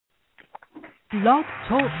Blog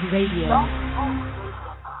Talk Radio.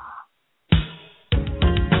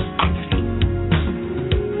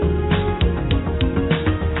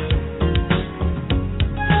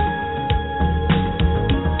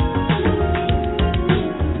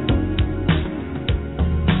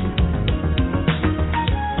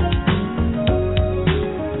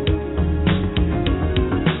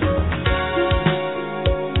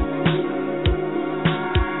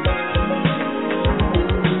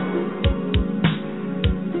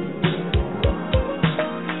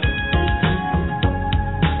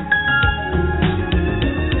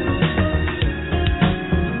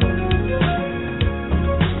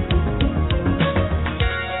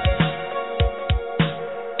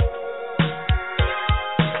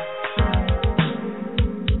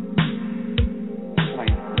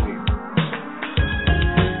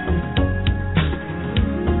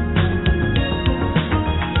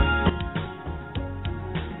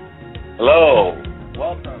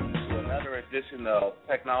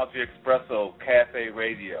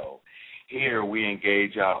 Here we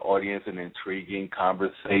engage our audience in intriguing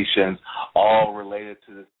conversations, all related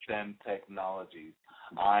to the STEM technologies.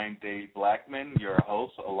 I'm Dave Blackman, your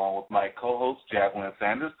host, along with my co-host, Jacqueline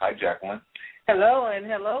Sanders. Hi, Jacqueline. Hello, and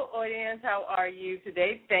hello, audience. How are you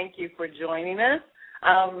today? Thank you for joining us.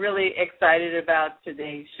 I'm really excited about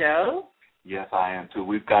today's show. Yes, I am, too.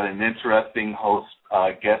 We've got an interesting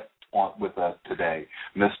guest with us today,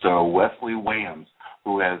 Mr. Wesley Williams,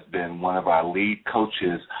 who has been one of our lead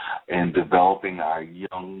coaches in developing our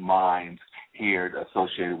young minds here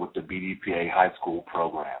associated with the BDPA high school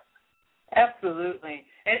program. Absolutely.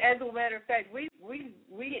 And as a matter of fact, we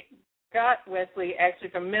got Wesley actually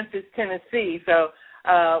from Memphis, Tennessee, so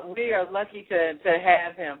we are lucky to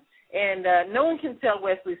have him. And no one can tell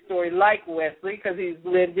Wesley's story like Wesley because he's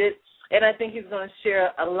lived it, and I think he's going to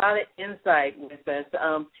share a lot of insight with us.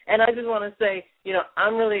 And I just want to say,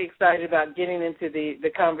 I'm really excited about getting into the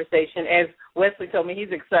conversation. As Wesley told me,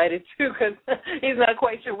 he's excited, too, because he's not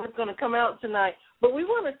quite sure what's going to come out tonight. But we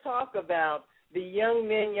want to talk about the young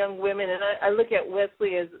men, young women, and I look at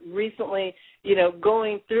Wesley as recently,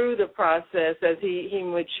 going through the process as he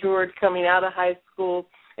matured coming out of high school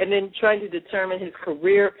and then trying to determine his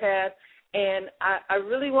career path. And I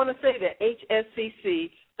really want to say that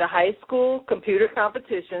HSCC, the high school computer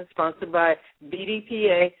competition sponsored by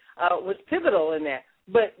BDPA, was pivotal in that.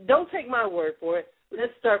 But don't take my word for it.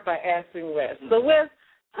 Let's start by asking Wes. So, Wes,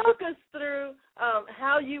 talk us through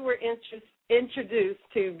how you were introduced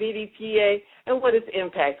to BDPA and what its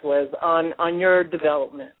impact was on your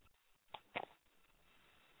development.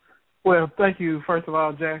 Well, thank you, first of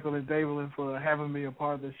all, Jacqueline and David, for having me a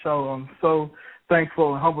part of the show. I'm so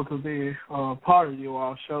thankful and humbled to be part of your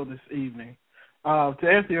all show this evening. To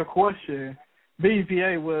answer your question,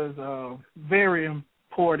 BDPA was a very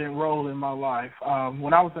important role in my life.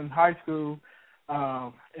 When I was in high school,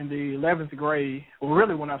 in the 11th grade, well,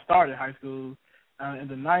 really when I started high school in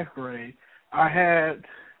the 9th grade,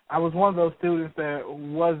 I was one of those students that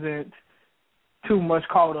wasn't too much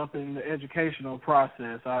caught up in the educational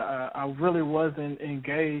process. I really wasn't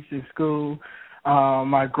engaged in school.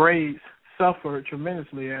 My grades suffered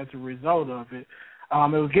tremendously as a result of it. It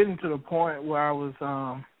was getting to the point where I was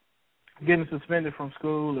getting suspended from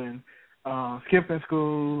school and skipping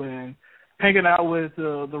school and hanging out with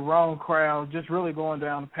the wrong crowd, just really going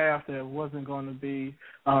down a path that wasn't going to be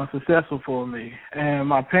successful for me. And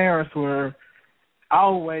my parents were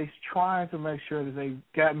always trying to make sure that they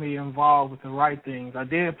got me involved with the right things. I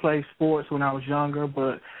did play sports when I was younger,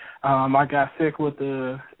 but I got sick with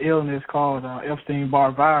the illness called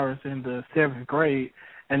Epstein-Barr virus in the 7th grade,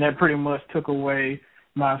 and that pretty much took away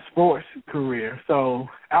my sports career. So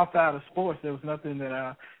outside of sports, there was nothing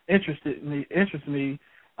that interested me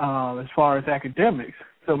as far as academics.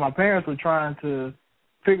 So my parents were trying to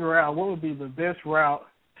figure out what would be the best route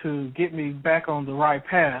to get me back on the right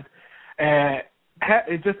path. And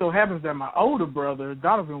it just so happens that my older brother,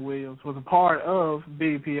 Donovan Williams, was a part of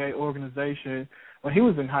BDPA organization when he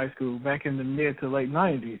was in high school back in the mid to late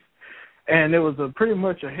 90s. And it was pretty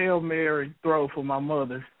much a Hail Mary throw for my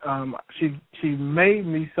mother. She made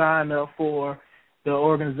me sign up for the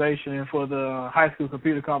organization and for the high school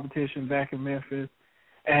computer competition back in Memphis.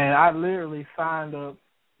 And I literally signed up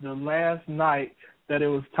the last night that it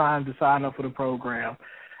was time to sign up for the program.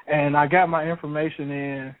 And I got my information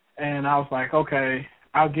in, and I was like, okay,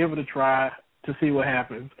 I'll give it a try to see what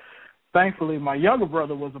happens. Thankfully, my younger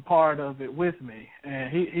brother was a part of it with me,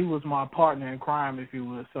 and he was my partner in crime, if you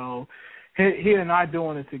will. So he and I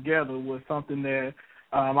doing it together was something that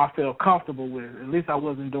I felt comfortable with. At least I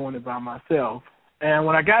wasn't doing it by myself. And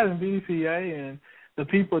when I got in BDPA and the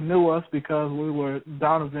people knew us because we were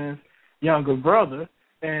Donovan's younger brother,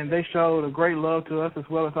 and they showed a great love to us as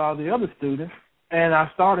well as all the other students. And I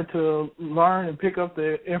started to learn and pick up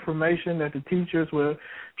the information that the teachers were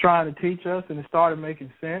trying to teach us, and it started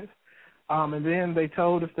making sense. And then they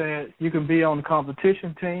told us that you can be on the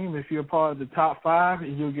competition team if you're part of the top 5,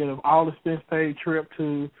 and you'll get an all-expense-paid trip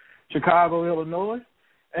to Chicago, Illinois.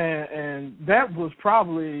 And that was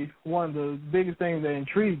probably one of the biggest things that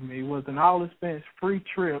intrigued me, was an all-expense-free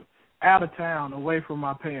trip out of town away from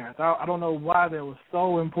my parents. I don't know why that was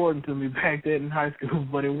so important to me back then in high school,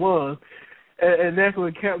 but it was. And that's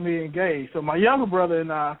what kept me engaged. So my younger brother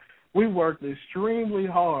and I, we worked extremely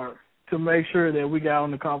hard to make sure that we got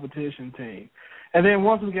on the competition team. And then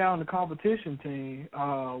once we got on the competition team,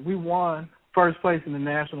 we won first place in the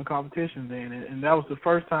national competition then. And that was the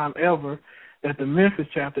first time ever that the Memphis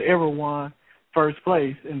chapter ever won first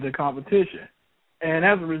place in the competition. And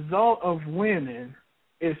as a result of winning,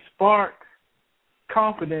 it sparked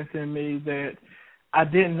confidence in me that I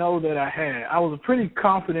didn't know that I had. I was a pretty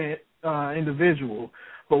confident individual,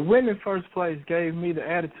 but winning first place gave me the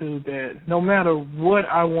attitude that no matter what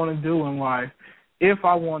I want to do in life, if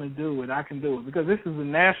I want to do it, I can do it, because this is a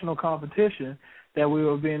national competition that we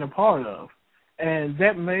were being a part of. And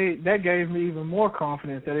that gave me even more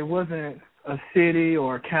confidence that it wasn't a city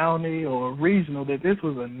or a county or regional, that this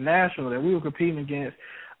was a national, that we were competing against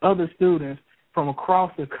other students from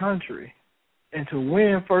across the country. And to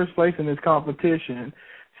win first place in this competition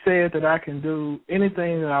said that I can do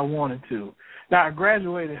anything that I wanted to. Now, I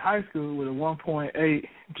graduated high school with a 1.8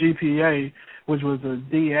 GPA, which was a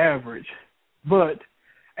D average. But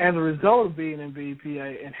as a result of being in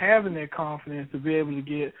BDPA and having that confidence to be able to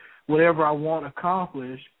get whatever I want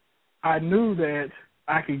accomplished, I knew that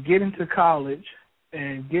I could get into college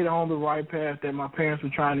and get on the right path that my parents were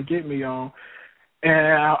trying to get me on.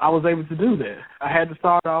 And I was able to do that. I had to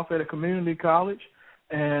start off at a community college,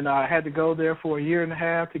 and I had to go there for a year and a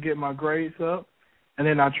half to get my grades up. And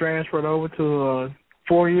then I transferred over to a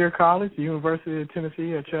 4-year college, the University of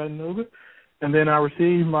Tennessee at Chattanooga. And then I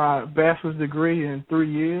received my bachelor's degree in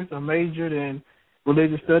 3 years. I majored in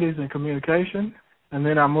religious studies and communication. And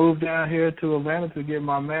then I moved down here to Atlanta to get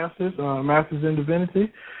my master's in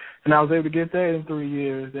Divinity. And I was able to get that in 3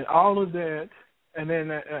 years. And all of that, and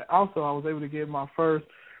then also I was able to get my first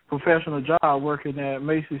professional job working at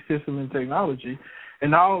Macy System and Technology.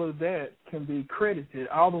 And all of that can be credited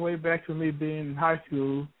all the way back to me being in high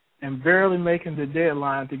school and barely making the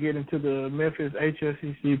deadline to get into the Memphis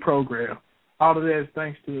HSCC program. All of that is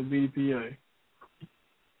thanks to the BDPA.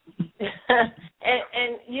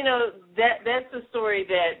 and you know, that's a story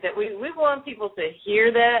that we want people to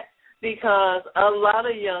hear, that because a lot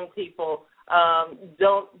of young people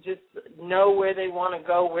don't just know where they want to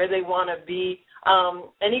go, where they want to be.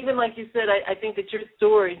 And even like you said, I think that your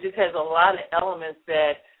story just has a lot of elements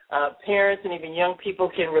that parents and even young people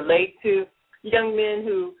can relate to. Young men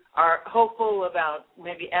who are hopeful about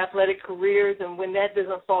maybe athletic careers, and when that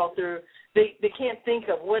doesn't fall through, they can't think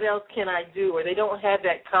of what else can I do, or they don't have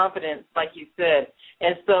that confidence, like you said.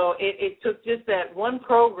 And so it took just that one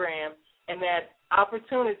program and that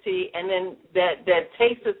opportunity and then that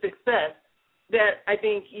taste of success that I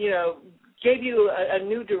think, you know, gave you a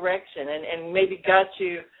new direction and maybe got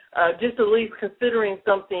you just at least considering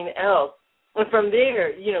something else. And from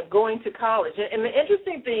there, you know, going to college. And the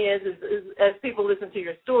interesting thing is as people listen to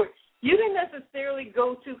your story, you didn't necessarily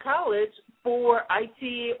go to college for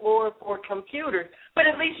IT or for computers, but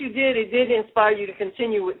at least you did. It did inspire you to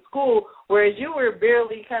continue with school, whereas you were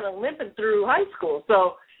barely kind of limping through high school.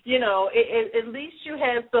 So, you know, at least you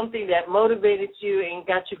had something that motivated you and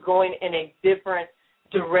got you going in a different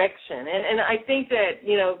direction. And I think that,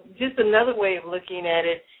 you know, just another way of looking at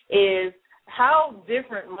it is how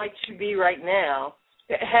different might you be right now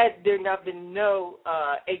had there not been no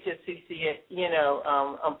HSCC, you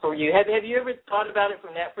know, for you. Have you ever thought about it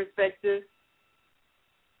from that perspective?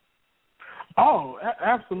 Oh,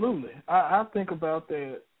 absolutely. I think about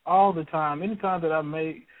that all the time. Anytime that I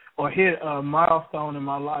make or hit a milestone in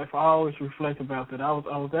my life, I always reflect about that. I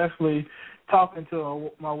was actually talking to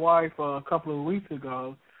my wife a couple of weeks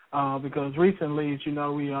ago because recently, you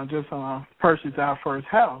know, we just purchased our first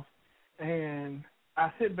house. And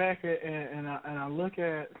I sit back and I look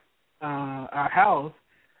at our house,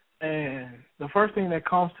 and the first thing that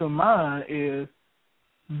comes to mind is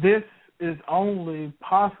this is only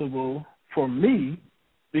possible for me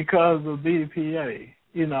because of BDPA,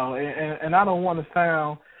 you know, and I don't want to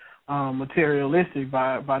sound materialistic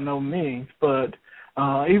by no means, but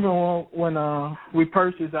even when we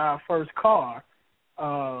purchased our first car,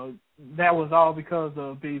 that was all because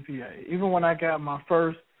of BDPA. Even when I got my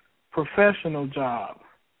first professional job,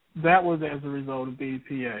 that was as a result of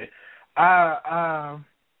BDPA. I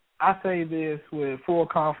say this with full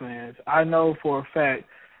confidence. I know for a fact,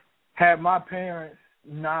 had my parents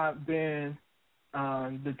not been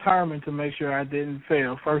determined to make sure I didn't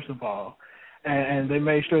fail, first of all, and they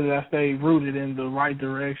made sure that I stayed rooted in the right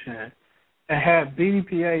direction, and had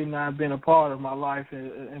BDPA not been a part of my life,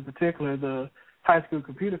 in particular the high school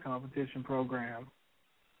computer competition program,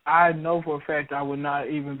 I know for a fact I would not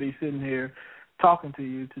even be sitting here talking to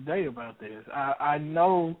you today about this. I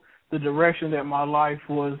know the direction that my life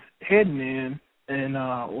was heading in when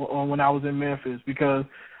I was in Memphis, because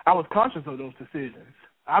I was conscious of those decisions.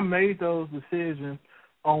 I made those decisions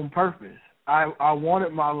on purpose. I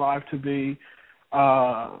wanted my life to be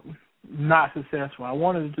not successful. I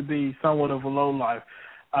wanted it to be somewhat of a low life.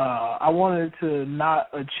 I wanted to not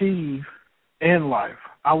achieve in life.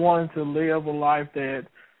 I wanted to live a life that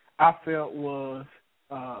I felt was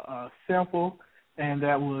simple and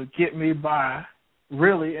that would get me by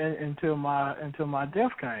really until my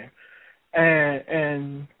death came.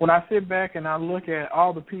 And when I sit back and I look at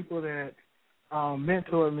all the people that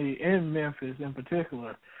mentored me in Memphis in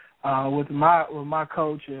particular, with my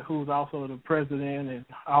coach, who's also the president and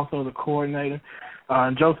also the coordinator,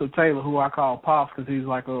 Joseph Taylor, who I call Pops because he's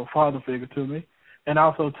like a father figure to me, and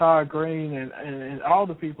also Todd Green and all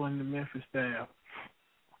the people in the Memphis staff.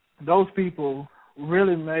 Those people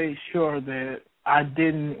really made sure that I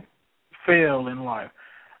didn't fail in life.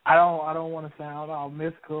 I don't want to sound all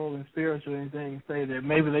mystical and spiritual or anything and say that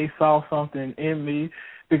maybe they saw something in me,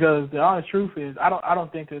 because the honest truth is I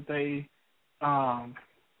don't think that they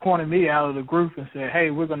pointed me out of the group and said, hey,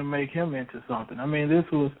 we're going to make him into something. I mean, this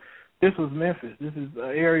was Memphis. This is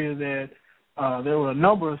an area that there were a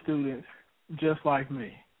number of students just like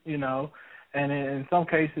me, you know, and in some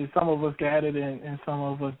cases some of us got it and some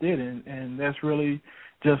of us didn't, and that's really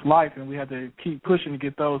just life, and we have to keep pushing to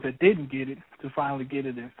get those that didn't get it to finally get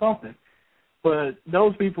it in something. But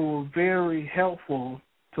those people were very helpful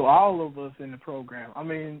to all of us in the program. I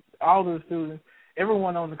mean, all the students,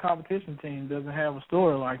 everyone on the competition team doesn't have a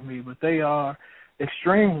story like me, but they are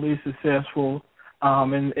extremely successful,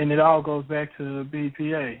 and it all goes back to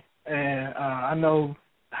BDPA. And I know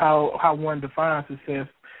how one defines success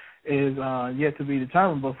is yet to be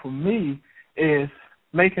determined, but for me, it's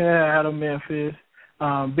making it out of Memphis,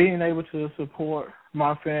 being able to support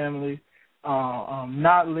my family,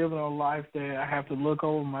 not living a life that I have to look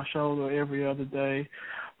over my shoulder every other day.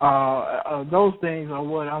 Those things are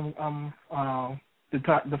what I'm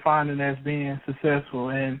defining as being successful.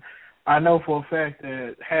 And I know for a fact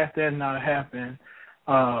that had that not happened,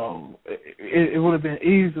 it would have been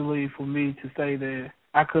easily for me to say that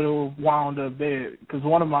I could have wound up dead. Because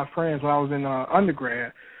one of my friends, when I was in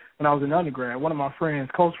undergrad, one of my friends,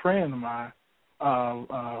 close friend of mine,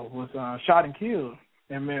 was shot and killed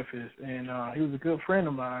in Memphis, and he was a good friend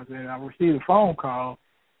of mine, and I received a phone call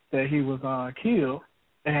that he was killed,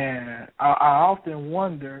 and I often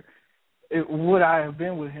wonder, would I have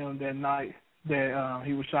been with him that night that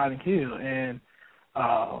he was shot and killed? And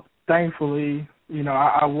thankfully, you know,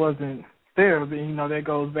 I wasn't there, but, you know, that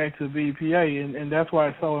goes back to BDPA, and that's why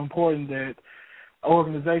it's so important that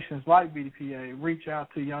organizations like BDPA reach out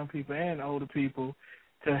to young people and older people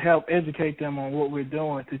to help educate them on what we're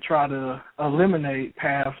doing to try to eliminate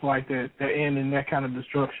paths like that end in that kind of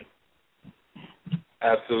destruction.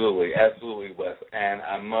 Absolutely, Wes. And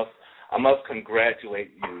I must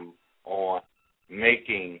congratulate you on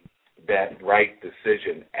making that right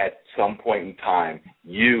decision at some point in time.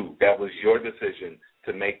 That was your decision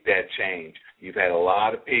to make that change. You've had a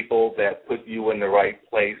lot of people that put you in the right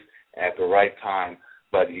place at the right time,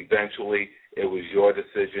 but eventually it was your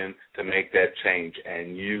decision to make that change,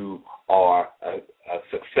 and you are a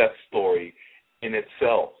success story in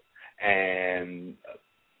itself. And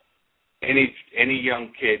any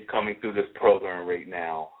young kid coming through this program right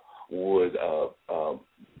now would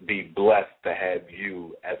be blessed to have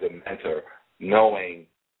you as a mentor, knowing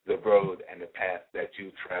the road and the path that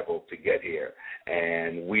you traveled to get here.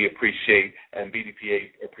 And we appreciate, and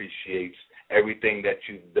BDPA appreciates everything that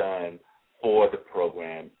you've done for the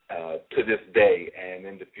program to this day and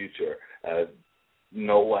in the future.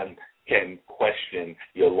 No one can question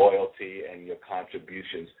your loyalty and your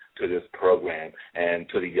contributions to this program and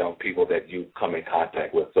to the young people that you come in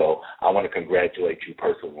contact with. So I want to congratulate you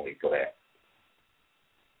personally for that.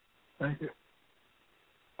 Thank you.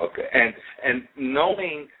 Okay. And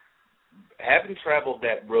knowing, having traveled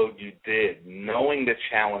that road you did, knowing the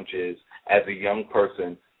challenges as a young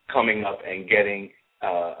person coming up and getting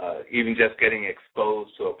even just getting exposed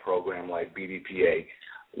to a program like BDPA,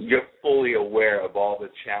 you're fully aware of all the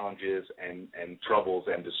challenges and troubles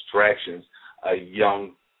and distractions a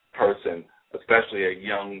young person especially a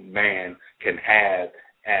young man, can have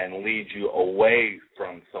and lead you away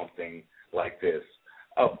from something like this.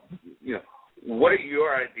 What are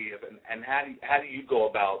your ideas, and how do you go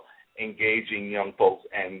about engaging young folks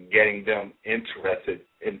and getting them interested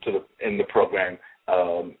in the program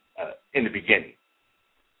in the beginning?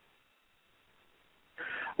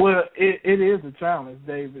 Well, it is a challenge,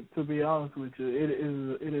 David, to be honest with you.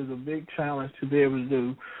 It is a big challenge to be able to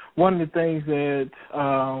do. One of the things that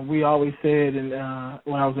we always said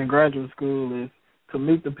when I was in graduate school is to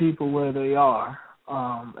meet the people where they are.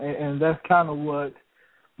 And that's kind of what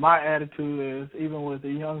my attitude is, even with the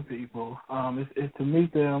young people, is to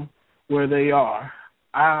meet them where they are.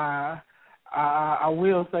 I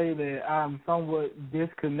will say that I'm somewhat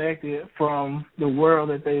disconnected from the world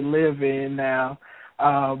that they live in now.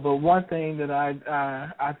 But one thing that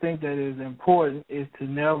I think that is important is to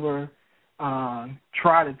never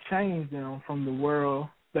try to change them from the world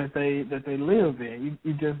that they live in.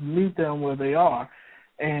 You just meet them where they are,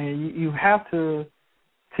 and you have to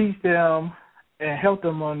teach them and help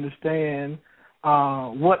them understand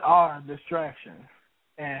what are distractions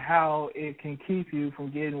and how it can keep you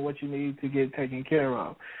from getting what you need to get taken care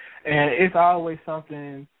of. And it's always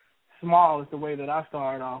something small is the way that I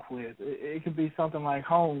started off with. It could be something like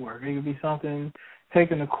homework. It could be something,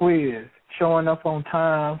 taking a quiz, showing up on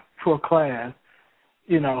time for class,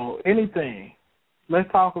 anything.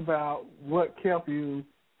 Let's talk about what kept you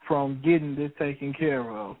from getting this taken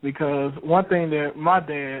care of. Because one thing that my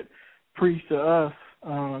dad preached to us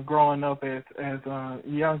growing up as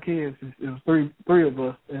young kids, it was three of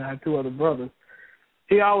us, and I had two other brothers.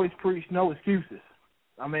 He always preached no excuses.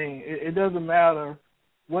 I mean, it doesn't matter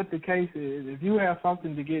what the case is. If you have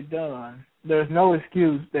something to get done, there's no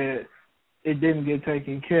excuse that it didn't get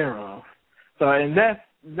taken care of. So, and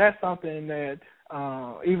that's something that,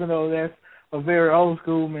 even though that's a very old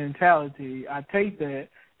school mentality, I take that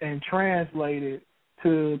and translate it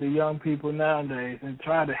to the young people nowadays and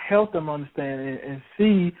try to help them understand it and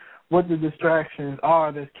see what the distractions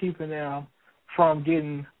are that's keeping them from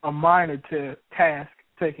getting a minor task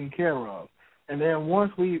taken care of. And then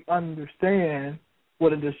once we understand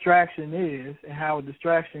what a distraction is and how a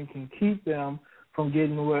distraction can keep them from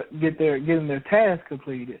getting their task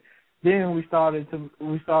completed, then we started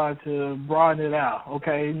to broaden it out.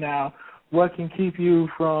 Okay, now what can keep you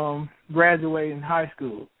from graduating high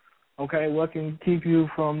school? Okay, what can keep you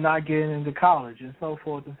from not getting into college, and so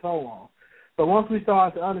forth and so on. But once we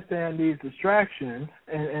start to understand these distractions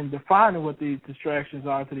and defining what these distractions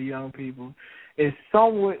are to the young people, it's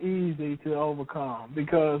somewhat easy to overcome,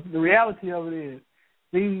 because the reality of it is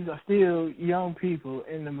these are still young people,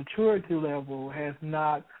 and the maturity level has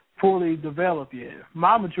not fully developed yet.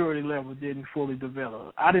 My maturity level didn't fully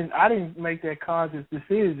develop. I didn't make that conscious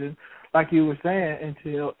decision, like you were saying,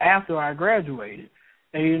 until after I graduated.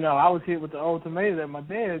 And, I was hit with the ultimatum that my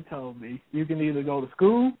dad told me: you can either go to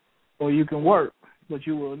school or you can work, but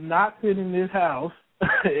you will not sit in this house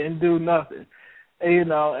and do nothing. And,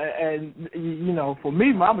 for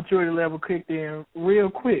me, my maturity level kicked in real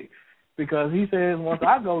quick, because he says once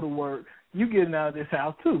I go to work, you getting out of this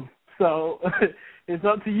house too. So it's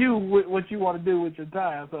up to you what you want to do with your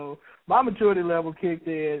time. So my maturity level kicked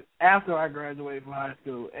in after I graduated from high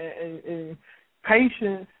school. And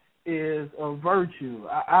patience is a virtue.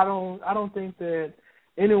 I don't think that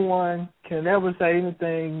anyone can ever say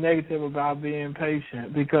anything negative about being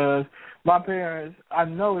patient, because my parents, I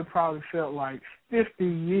know it probably felt like 50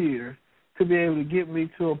 years to be able to get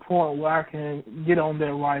me to a point where I can get on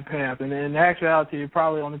that right path. And in actuality, it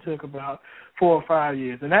probably only took about 4 or 5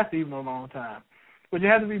 years, and that's even a long time. But you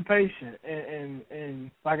have to be patient,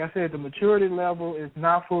 and like I said, the maturity level is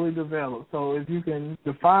not fully developed. So if you can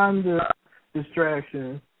define the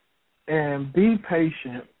distraction and be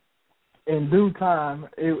patient, in due time,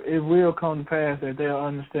 it will come to pass that they'll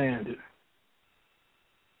understand it.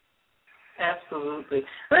 Absolutely.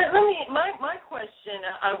 Let me. My question,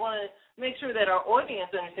 I want to make sure that our audience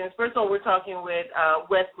understands. First of all, we're talking with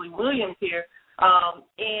Wesley Williams here,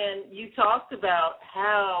 and you talked about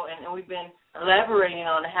how, and we've been elaborating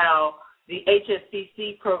on how the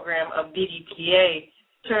HSCC program of BDPA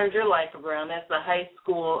turned your life around. That's the high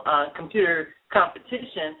school computer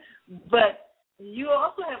competition. But you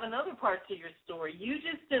also have another part to your story. You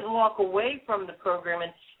just didn't walk away from the program,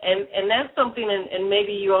 and that's something, and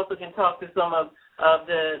maybe you also can talk to some of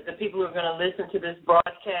the people who are going to listen to this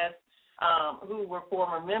broadcast who were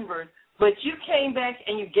former members, but you came back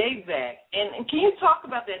and you gave back. And can you talk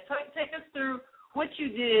about that? Take us through what you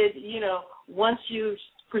did, once you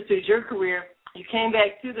pursued your career, you came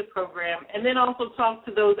back to the program, and then also talk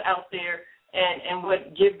to those out there and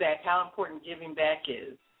what give back, how important giving back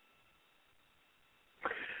is.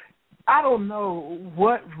 I don't know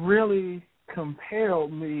what really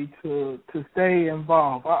compelled me to stay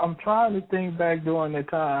involved. I'm trying to think back during that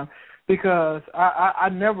time because I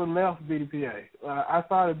never left BDPA. I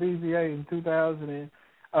started BDPA in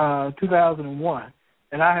 2001,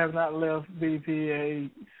 and I have not left BDPA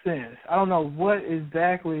since. I don't know what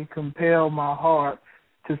exactly compelled my heart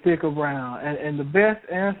to stick around, and the best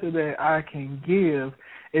answer that I can give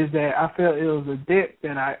is that I felt it was a debt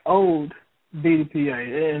that I owed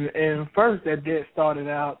BDPA, and first that debt started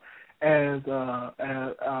out as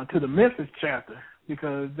to the Memphis chapter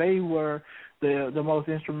because they were the most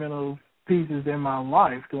instrumental pieces in my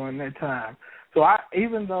life during that time. So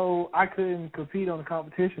even though I couldn't compete on the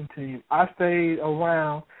competition team, I stayed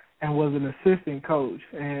around and was an assistant coach,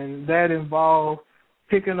 and that involved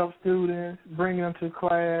picking up students, bringing them to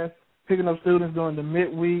class, picking up students during the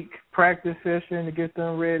midweek practice session to get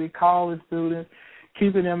them ready, calling students,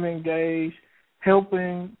 keeping them engaged,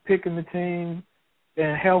 helping, picking the team,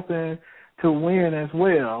 and helping to win as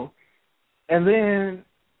well. And then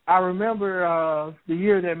I remember the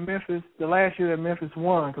last year that Memphis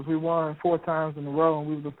won, because we won 4 times in a row, and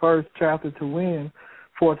we were the first chapter to win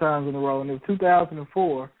 4 times in a row, and it was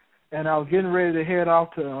 2004. And I was getting ready to head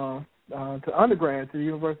off to undergrad to the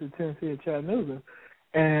University of Tennessee at Chattanooga.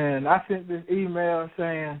 And I sent this email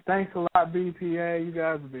saying, "Thanks a lot, BDPA. You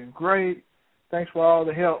guys have been great. Thanks for all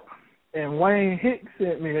the help." And Wayne Hicks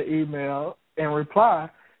sent me an email in reply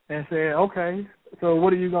and said, "Okay, so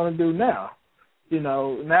what are you going to do now?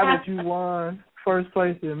 Now that you won first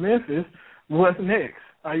place in Memphis, what's next?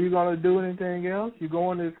 Are you going to do anything else? You're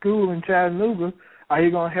going to school in Chattanooga. Are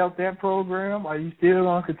you going to help that program? Are you still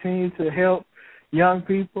going to continue to help young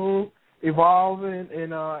people evolve in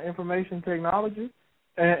information technology?"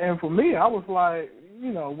 And for me, I was like,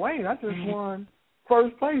 Wayne, I just won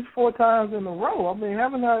first place 4 times in a row. I mean,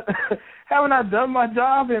 haven't I done my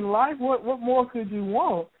job in life? What more could you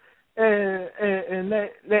want? And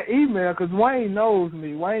that email, because Wayne knows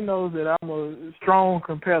me. Wayne knows that I'm a strong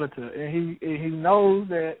competitor, and he knows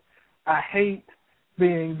that I hate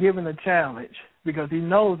being given a challenge because he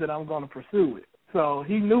knows that I'm going to pursue it. So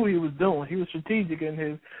he knew what he was doing. He was strategic in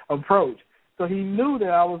his approach. So he knew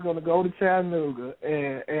that I was going to go to Chattanooga,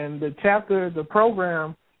 and the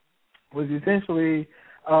program was essentially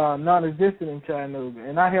non-existent in Chattanooga,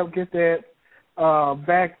 and I helped get that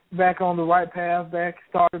back on the right path,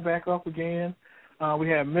 started back up again. We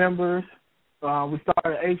had members. We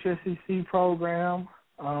started an HSCC program.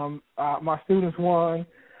 My students won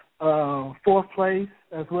 4th place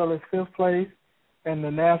as well as 5th place in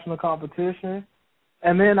the national competition.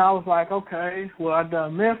 And then I was like, okay, well, I've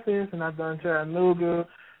done Memphis and I've done Chattanooga.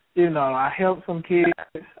 I helped some kids.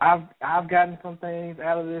 I've gotten some things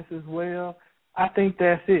out of this as well. I think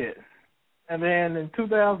that's it. And then in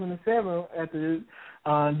 2007 at the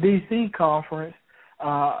D.C. conference,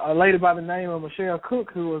 a lady by the name of Michelle Cook,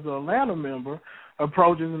 who was an Atlanta member,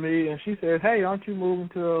 approaches me and she says, "Hey, aren't you moving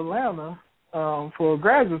to Atlanta for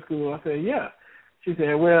graduate school?" I said, "Yeah." She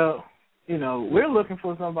said, "Well, we're looking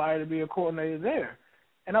for somebody to be a coordinator there."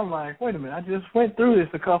 And I'm like, wait a minute, I just went through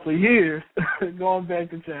this a couple of years going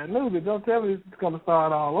back to Chattanooga. Don't tell me it's going to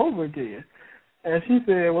start all over again. And she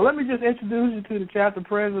said, well, let me just introduce you to the chapter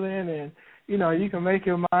president, and, you can make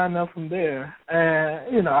your mind up from there.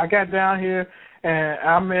 And, I got down here, and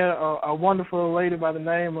I met a wonderful lady by the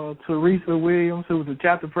name of Wesley Williams, who was the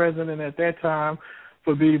chapter president at that time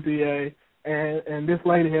for BDPA. And this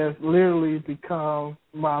lady has literally become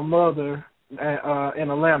my mother in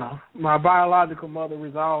Atlanta. My biological mother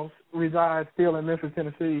resides still in Memphis,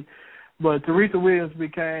 Tennessee, but Teresa Williams we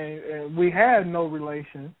had no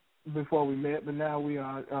relation before we met, but now we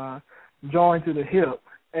are joined to the hip,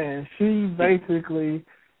 and she basically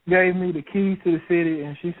gave me the keys to the city,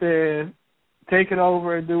 and she said, take it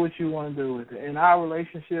over and do what you want to do with it. And our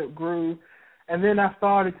relationship grew, and then I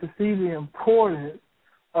started to see the importance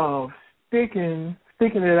of sticking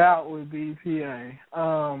it out with BDPA.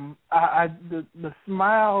 The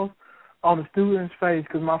smiles on the students' face,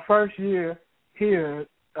 because my first year here,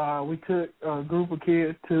 we took a group of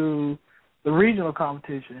kids to the regional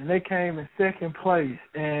competition, and they came in 2nd place.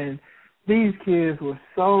 And these kids were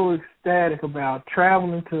so ecstatic about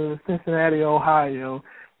traveling to Cincinnati, Ohio,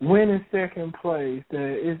 winning 2nd place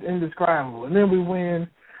that it's indescribable. And then we won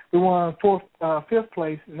 5th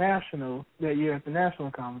place national that year at the national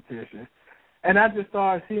competition. And I just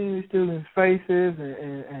started seeing these students' faces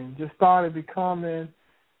and just started becoming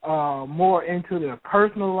more into their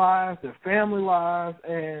personal lives, their family lives,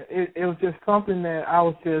 and it was just something that I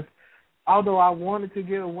was just, although I wanted to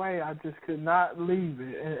get away, I just could not leave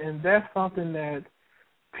it. And that's something that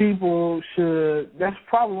that's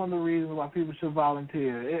probably one of the reasons why people should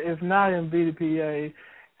volunteer. If not in BDPA,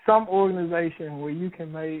 some organization where you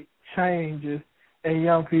can make changes in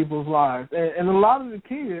young people's lives. And a lot of the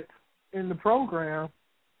kids in the program,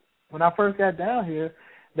 when I first got down here,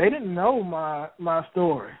 they didn't know my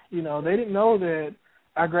story. You know, they didn't know that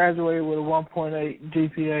I graduated with a 1.8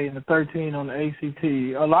 GPA and a 13 on the ACT.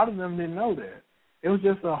 A lot of them didn't know that. It was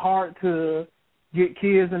just hard to get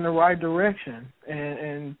kids in the right direction,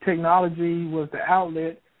 and technology was the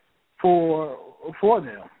outlet for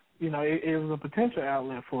them. You know, it was a potential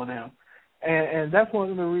outlet for them. And that's one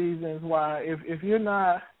of the reasons why if you're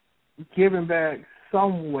not giving back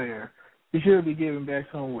somewhere, you should be giving back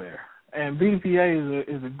somewhere. And BDPA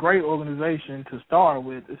is a great organization to start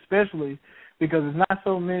with, especially because there's not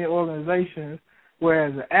so many organizations where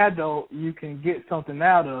as an adult you can get something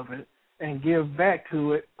out of it and give back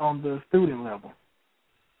to it on the student level.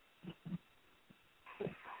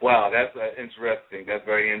 Wow, that's interesting. That's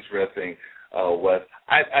very interesting, Wes.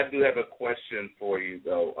 I do have a question for you,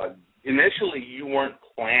 though. Initially, you weren't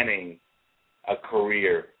planning a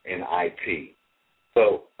career in IT.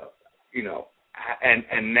 So, you know,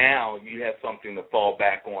 and now you have something to fall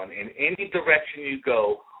back on. In any direction you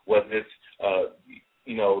go, whether it's,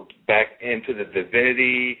 you know, back into the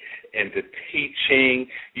Divinity, into teaching,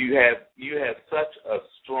 you have such a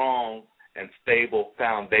strong and stable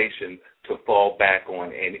foundation to fall back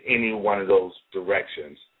on in any one of those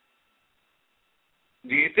directions.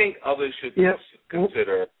 Do you think others should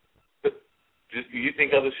consider? Do you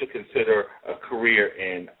think others should consider a career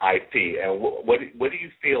in IT? And what do you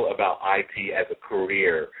feel about IT as a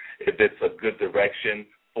career? If it's a good direction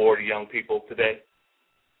for young people today?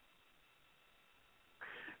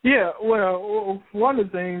 Yeah, well, one of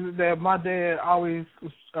the things that my dad always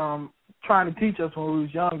was trying to teach us when we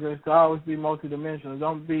was younger is to always be multidimensional.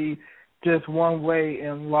 Don't be just one way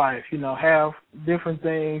in life. You know, have different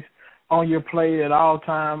things on your plate at all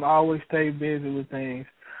time. Always stay busy with things.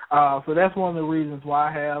 So that's one of the reasons why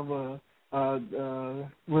I have a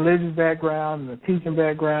religious background and a teaching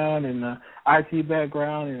background and a IT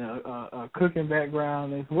background and a cooking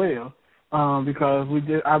background as well, because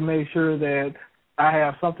I made sure that I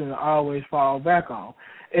have something to always fall back on.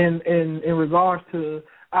 And in regards to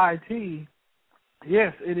IT,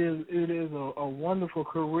 yes, it is a wonderful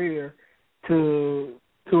career to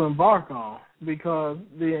embark on, because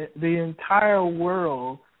the entire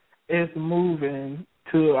world is moving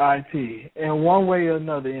to IT. In one way or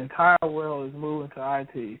another, the entire world is moving to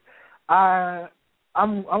IT.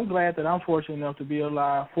 I'm glad that I'm fortunate enough to be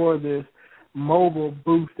alive for this mobile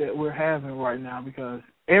boost that we're having right now, because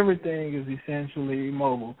everything is essentially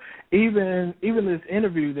mobile. Even this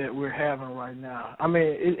interview that we're having right now, I mean,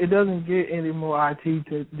 it doesn't get any more IT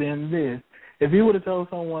than this. If you would have told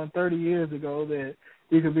someone 30 years ago that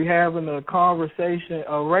you could be having a conversation,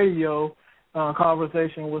 a radio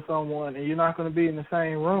conversation with someone, and you're not going to be in the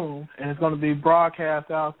same room, and it's going to be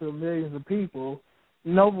broadcast out to millions of people,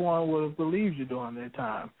 no one would have believed you during that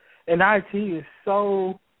time. And IT is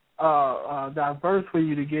so diverse for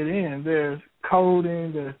you to get in. There's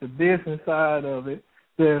coding, there's the business side of it,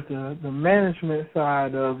 there's the management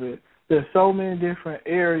side of it. There's so many different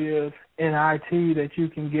areas in IT that you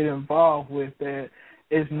can get involved with that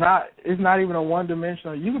it's not even a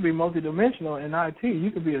one-dimensional. You could be multidimensional in IT.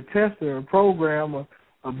 You could be a tester, a programmer,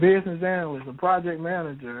 a business analyst, a project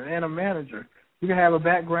manager, and a manager. You can have a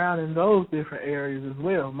background in those different areas as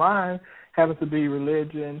well. Mine happens to be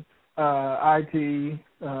religion, IT, in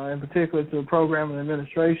particular to program and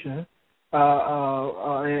administration,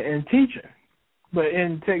 and teaching. But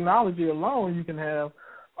in technology alone, you can have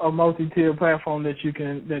a multi-tier platform that you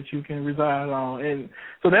can reside on, and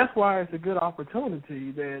so that's why it's a good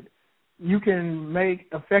opportunity that you can make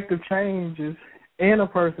effective changes in a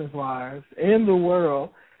person's lives, in the world,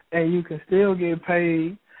 and you can still get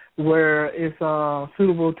paid where it's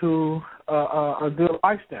suitable to a good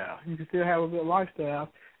lifestyle. You can still have a good lifestyle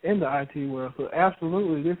in the IT world. So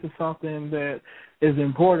absolutely, this is something that is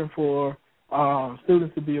important for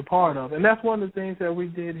students to be a part of. And that's one of the things that we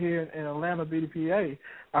did here in Atlanta BDPA.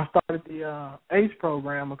 I started the ACE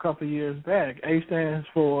program a couple of years back. ACE stands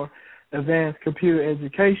for Advanced Computer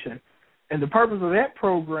Education. And the purpose of that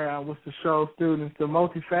program was to show students the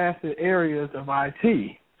multifaceted areas of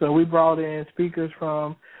IT. So we brought in speakers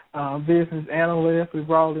from business analysts. We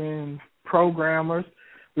brought in programmers.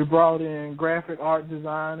 We brought in graphic art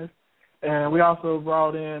designers. And we also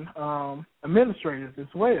brought in administrators as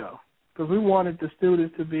well, because we wanted the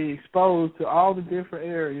students to be exposed to all the different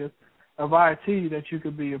areas of IT that you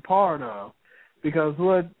could be a part of. Because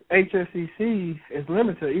what HSCC is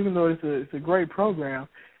limited, even though it's a great program,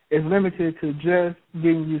 is limited to just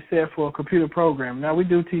getting you set for a computer program. Now, we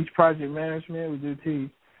do teach project management. We do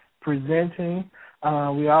teach presenting.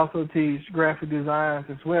 We also teach graphic designs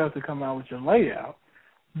as well to come out with your layout.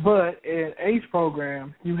 But in ACE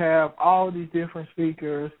program, you have all these different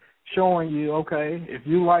speakers showing you, okay, if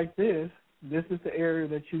you like this is the area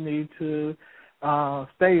that you need to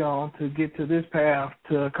stay on to get to this path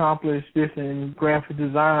to accomplish this in graphic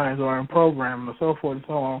designs or in programming or so forth and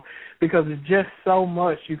so on, because it's just so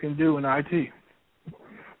much you can do in IT.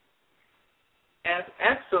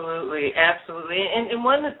 Absolutely. And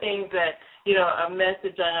one of the things that, a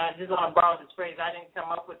message, and I just want to borrow this phrase, I didn't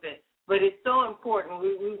come up with it, but it's so important.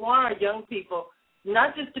 We want our young people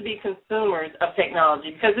not just to be consumers of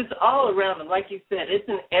technology, because it's all around them. Like you said, it's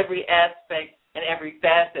in every aspect and every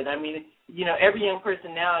facet. I mean, every young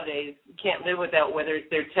person nowadays can't live without, whether it's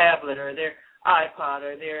their tablet or their iPod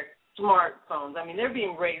or their smartphones. I mean, they're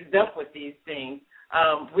being raised up with these things.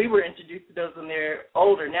 We were introduced to those when they're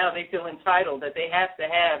older. Now they feel entitled that they have to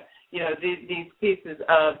have, these pieces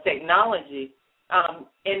of technology.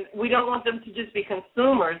 And we don't want them to just be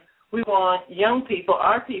consumers. We want young people,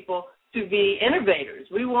 our people, to be innovators.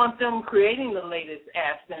 We want them creating the latest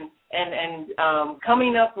apps and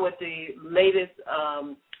coming up with the latest,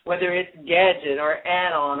 whether it's gadget or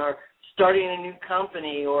add-on or starting a new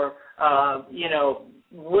company or,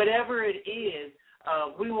 whatever it is.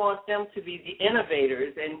 We want them to be the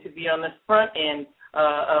innovators and to be on the front end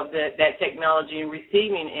of that technology and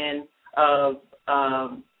receiving end of,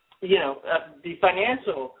 the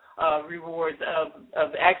financial rewards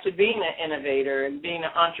of actually being an innovator and being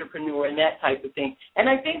an entrepreneur and that type of thing. And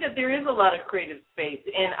I think that there is a lot of creative space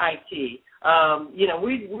in IT.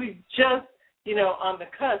 We just, on the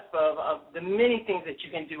cusp of the many things that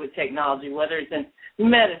you can do with technology, whether it's in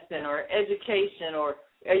medicine or education or,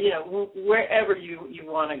 wherever you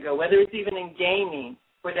want to go, whether it's even in gaming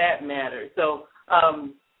for that matter. So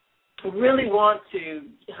really want to,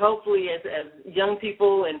 hopefully, as young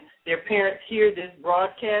people and their parents hear this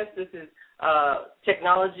broadcast, this is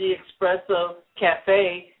Technology Espresso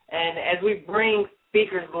Cafe, and as we bring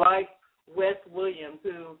speakers like Wes Williams,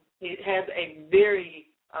 who has a very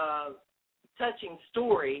touching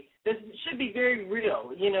story, this should be very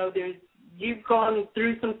real. You've gone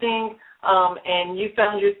through some things, and you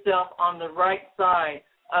found yourself on the right side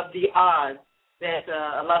of the odds that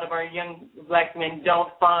a lot of our young black men don't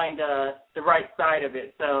find the right side of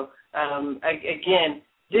it. So, again,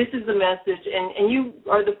 this is the message, and you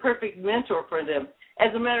are the perfect mentor for them.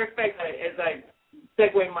 As a matter of fact, as I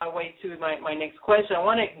segue my way to my next question, I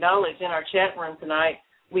want to acknowledge in our chat room tonight,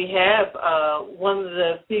 we have one of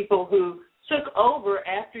the people who took over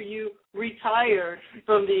after you retired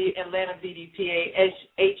from the Atlanta BDPA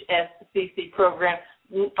HSCC program,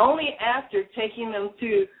 only after taking them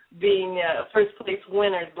to being first-place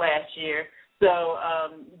winners last year. So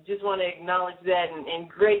just want to acknowledge that, and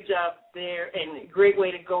great job there, and great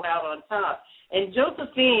way to go out on top. And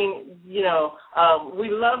Josephine, we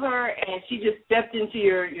love her, and she just stepped into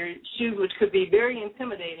your shoes, which could be very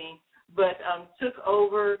intimidating, but took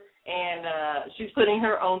over, and she's putting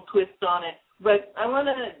her own twist on it. But I want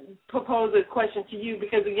to propose a question to you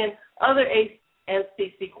because, again, other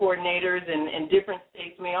HSCC coordinators in different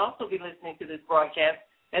states may also be listening to this broadcast.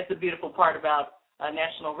 That's the beautiful part about a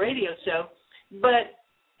national radio show. But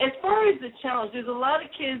as far as the challenge, there's a lot of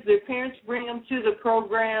kids, their parents bring them to the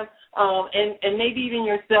program, and maybe even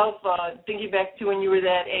yourself, thinking back to when you were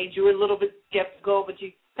that age, you were a little bit skeptical, but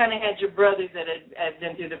you kind of had your brothers that had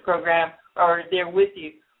been through the program or they're with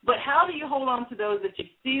you. But how do you hold on to those that you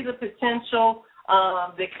see the potential,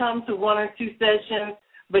 they come to one or two sessions,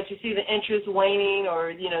 but you see the interest waning,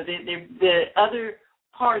 or, the other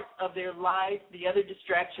parts of their life, the other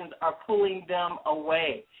distractions are pulling them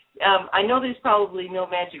away? I know there's probably no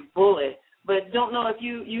magic bullet, but don't know if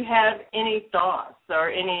you have any thoughts or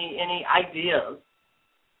any ideas.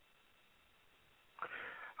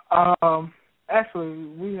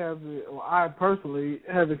 Actually, I personally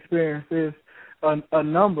have experienced this a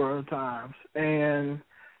number of times, and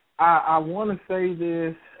I want to say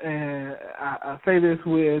this, and I say this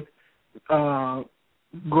with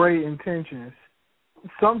great intentions.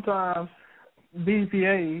 Sometimes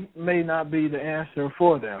BDPA may not be the answer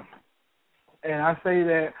for them, and I say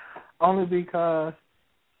that only because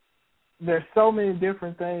there's so many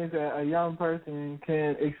different things that a young person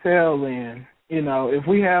can excel in. If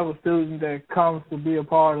we have a student that comes to be a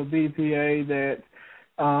part of BDPA that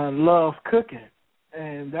loves cooking,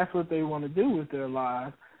 and that's what they want to do with their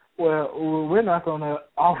lives, well, we're not going to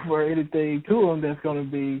offer anything to them that's going to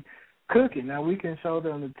be cooking. Now, we can show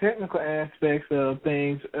them the technical aspects of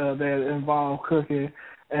things that involve cooking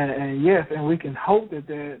And yes, and we can hope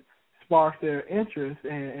that sparks their interest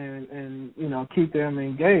and keep them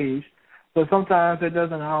engaged. But sometimes that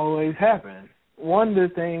doesn't always happen. One of the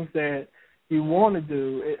things that you want to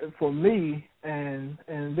do, for me, and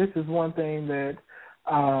this is one thing that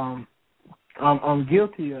I'm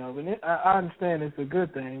guilty of, and I understand it's a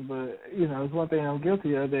good thing, but it's one thing I'm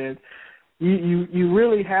guilty of, that you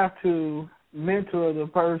really have to mentor the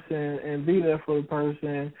person and be there for the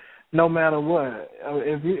person no matter what.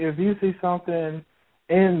 If you see something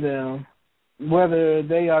in them, whether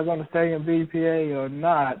they are going to stay in BDPA or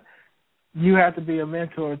not, you have to be a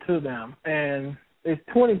mentor to them. And it's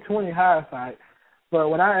 20/20 hindsight, but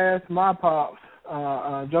when I asked my pops,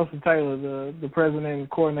 Joseph Taylor, the president and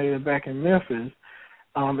coordinator back in Memphis,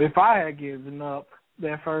 if I had given up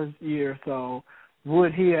that first year or so,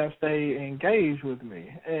 would he have stayed engaged with me?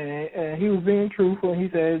 And he was being truthful, and he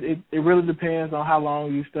said it really depends on how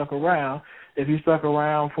long you stuck around. If you stuck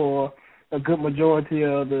around for a good majority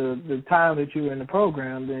of the time that you were in the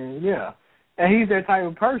program, then yeah. And he's that type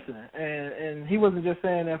of person. And he wasn't just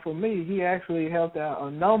saying that for me. He actually helped out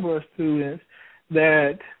a number of students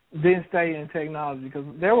that didn't stay in technology, because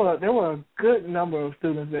there were a good number of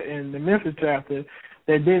students in the Memphis chapter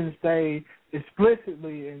that didn't stay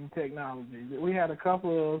explicitly in technology. We had a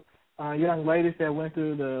couple of young ladies that went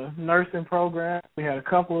through the nursing program. We had a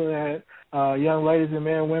couple of that young ladies and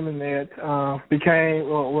men and women that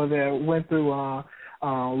that went through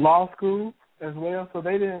law school as well. So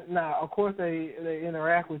they didn't. Now, of course, they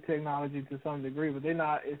interact with technology to some degree, but they're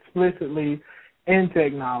not explicitly in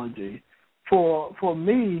technology. For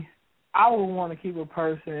me, I would want to keep a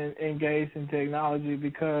person engaged in technology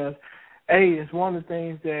because, A, it's one of the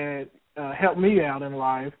things that helped me out in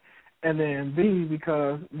life, and then B,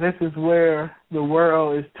 because this is where the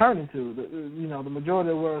world is turning to. The majority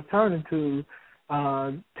of the world is turning to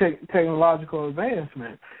technological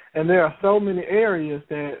advancement. And there are so many areas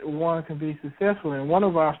that one can be successful in. One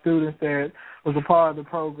of our students that was a part of the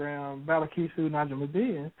program, Balakisu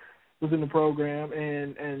Najamuddin, was in the program,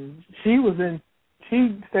 and she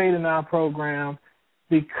stayed in our program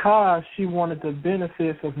because she wanted the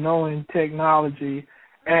benefits of knowing technology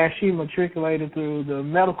as she matriculated through the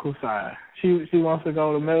medical side. She wants to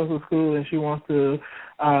go to medical school and she wants to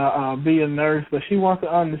be a nurse, but she wants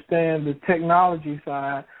to understand the technology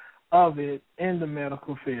side of it in the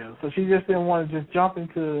medical field. So she just didn't want to just jump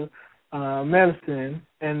into medicine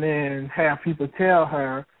and then have people tell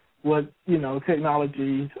her what,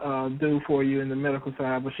 technologies do for you in the medical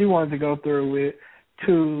side, but she wanted to go through it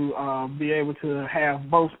to be able to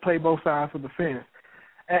play both sides of the fence.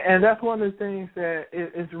 And that's one of the things that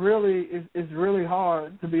it's really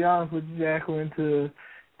hard, to be honest with you, Jacqueline,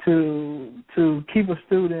 to keep a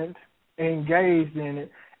student engaged in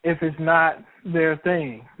it if it's not their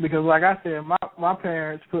thing. Because like I said, my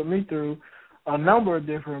parents put me through a number of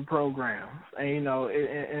different programs, and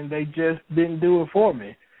and they just didn't do it for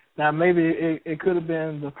me. Now maybe it could have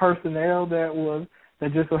been the personnel that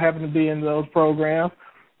just so happened to be in those programs,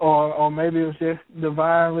 or maybe it was just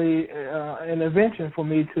divinely an invention for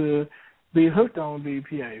me to be hooked on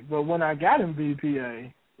BDPA. But when I got in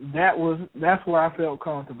BDPA, that's where I felt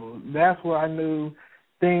comfortable. That's where I knew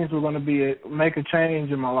things were going to make a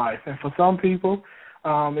change in my life. And for some people,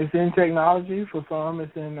 it's in technology. For some,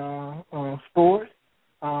 it's in sports.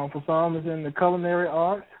 For some, it's in the culinary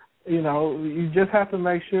arts. You just have to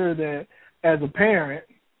make sure that as a parent,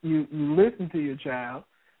 you listen to your child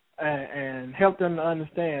and help them to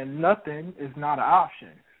understand nothing is not an option.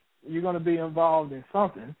 You're going to be involved in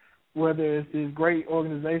something, whether it's this great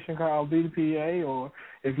organization called BDPA, or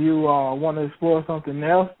if you want to explore something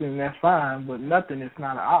else, then that's fine, but nothing is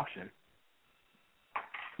not an option.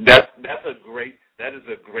 That is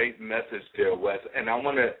a great message there, Wes, and I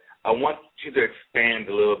want you to expand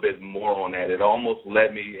a little bit more on that. It almost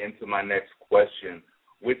led me into my next question,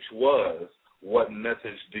 which was, what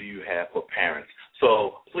message do you have for parents?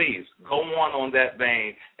 So please go on that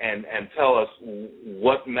vein and tell us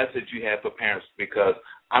what message you have for parents, because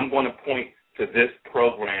I'm going to point to this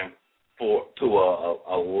program to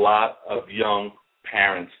a lot of young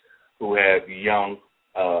parents who have young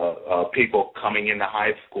people coming into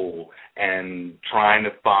high school and trying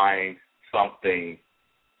to find something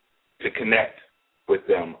to connect with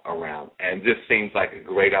them around. And this seems like a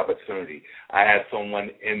great opportunity. I have someone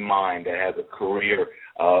in mind that has a career,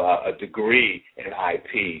 a degree in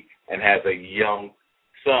IT, and has a young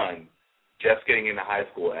son just getting into high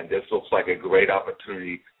school, and this looks like a great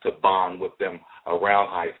opportunity to bond with them around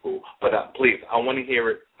high school. But please, I want to hear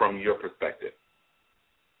it from your perspective.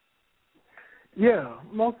 Yeah,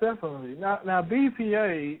 most definitely. Now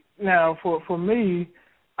BDPA, for me,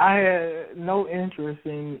 I had no interest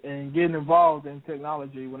in getting involved in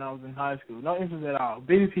technology when I was in high school. No interest at all.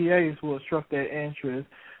 BDPA is what struck that interest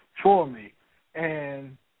for me.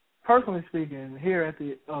 And personally speaking, here at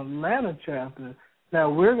the Atlanta chapter, now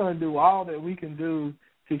we're going to do all that we can do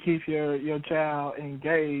to keep your child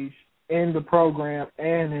engaged in the program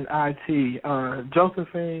and in IT.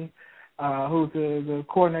 Josephine, who's the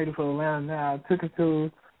coordinator for Atlanta now, took it to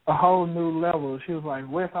a whole new level. She was like,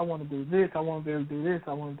 Wes, I want to do this, I want to be able to do this,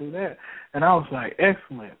 I want to do that. And I was like,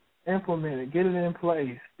 excellent, implement it, get it in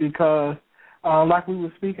place, because like we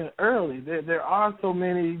were speaking earlier, there are so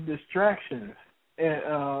many distractions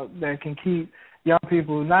that can keep young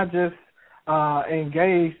people not just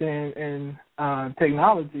engaged in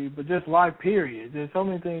technology, but just life period. There's so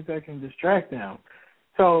many things that can distract them.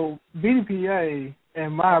 So BDPA,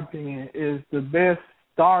 in my opinion, is the best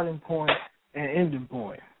starting point and ending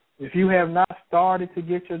point. If you have not started to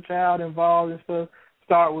get your child involved in stuff,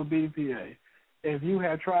 start with BDPA. If you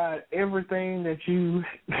have tried everything that you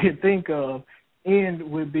can think of, end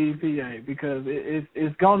with BDPA, because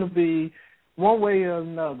it's going to be one way or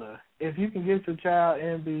another. If you can get your child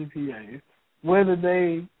in BDPA, whether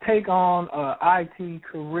they take on an IT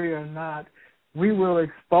career or not, we will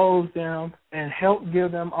expose them and help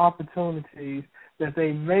give them opportunities that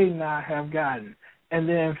they may not have gotten. And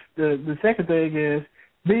then the second thing is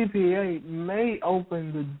BDPA may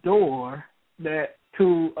open the door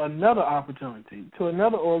to another opportunity, to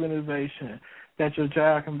another organization that your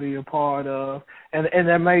child can be a part of, and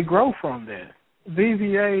that may grow from that.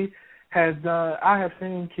 BDPA has done, I have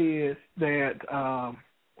seen kids that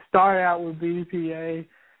started out with BDPA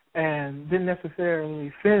and didn't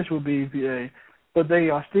necessarily finish with BDPA, but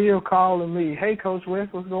they are still calling me, hey, Coach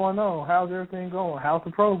West, what's going on? How's everything going? How's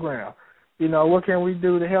the program? You know, what can we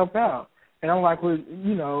do to help out? And I'm like, well,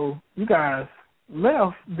 you know, you guys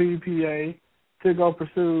left BDPA to go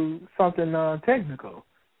pursue something non-technical.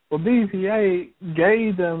 Well, BDPA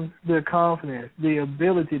gave them the confidence, the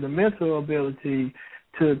ability, the mental ability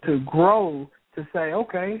to grow, to say,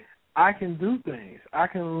 okay, I can do things. I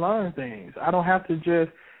can learn things. I don't have to just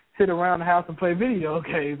sit around the house and play video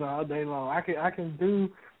games all day long. I can do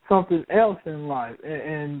something else in life,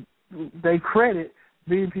 and they credit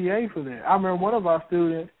BDPA for that. I remember one of our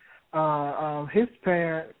students, his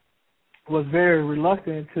parent was very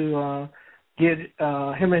reluctant to get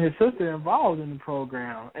him and his sister involved in the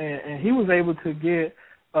program, and he was able to get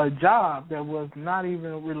a job that was not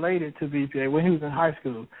even related to BDPA when he was in high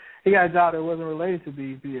school. He got a job that wasn't related to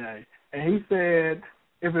BDPA, and he said,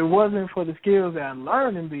 if it wasn't for the skills that I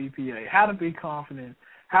learned in BDPA, how to be confident,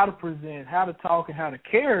 how to present, how to talk, and how to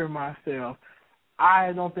carry myself,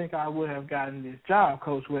 I don't think I would have gotten this job,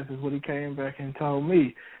 Coach West, is what he came back and told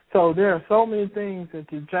me. So there are so many things that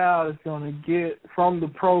your child is going to get from the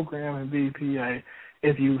program in BDPA.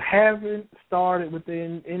 If you haven't started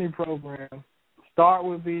within any program, start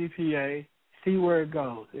with BDPA, see where it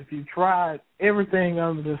goes. If you tried everything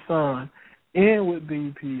under the sun, end with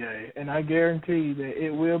BDPA, and I guarantee that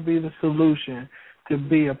it will be the solution to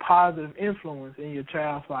be a positive influence in your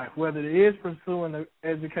child's life, whether it is pursuing an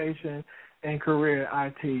education and career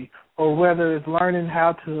in IT, or whether it's learning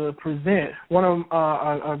how to present. One of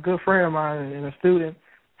a good friend of mine and a student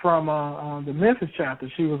from the Memphis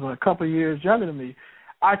chapter, she was a couple of years younger than me.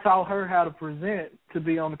 I taught her how to present to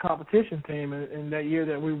be on the competition team in that year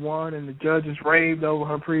that we won, and the judges raved over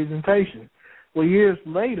her presentation. Well, years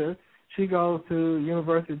later, she goes to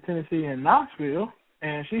University of Tennessee in Knoxville,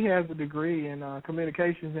 and she has a degree in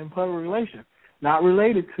communications and public relations, not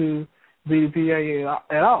related to BDPA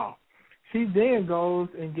at all. She then goes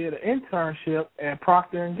and get an internship at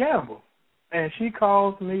Procter & Gamble, and she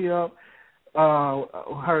calls me up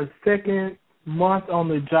her second month on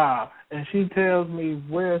the job, and she tells me,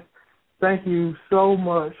 Wes, thank you so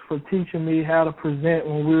much for teaching me how to present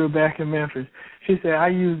when we were back in Memphis. She said, I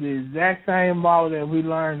used the exact same model that we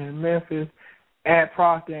learned in Memphis at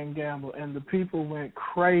Procter & Gamble, and the people went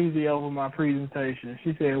crazy over my presentation.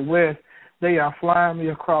 She said, Wes, they are flying me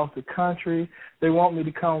across the country. They want me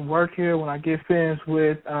to come work here when I get finished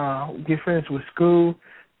with school.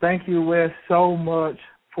 Thank you, Wes, so much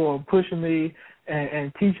for pushing me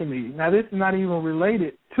and teaching me. Now, this is not even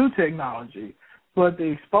related to technology, but the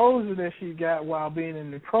exposure that she got while being in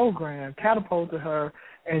the program catapulted her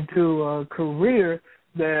into a career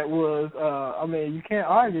that was, you can't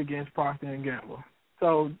argue against Procter & Gamble.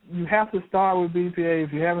 So you have to start with BDPA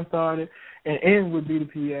if you haven't started, and end with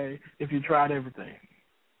BDPA if you tried everything.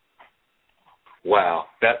 Wow,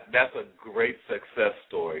 that's a great success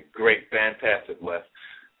story. Great, fantastic, Wes.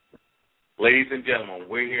 Ladies and gentlemen,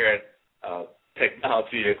 we're here at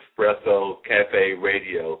Technology Espresso Cafe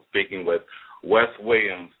Radio speaking with Wes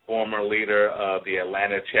Williams, former leader of the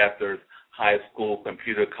Atlanta chapter's high school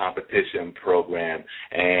computer competition program,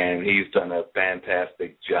 and he's done a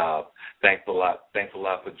fantastic job. Thanks a lot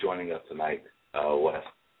for joining us tonight, Wes.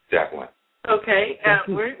 Jacqueline. Okay,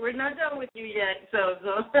 we're not done with you yet, so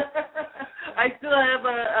I still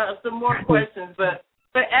have some more questions, but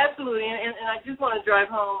absolutely, and I just want to drive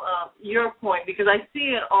home your point, because I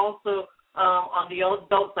see it also on the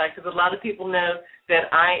adult side, because a lot of people know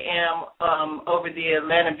that I am over the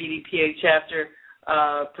Atlanta BDPA chapter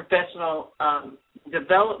professional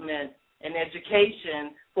development and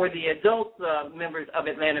education for the adult members of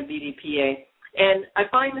Atlanta BDPA. And I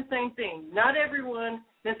find the same thing. Not everyone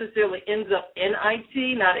necessarily ends up in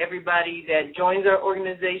IT. Not everybody that joins our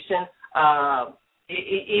organization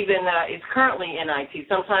even is currently in IT.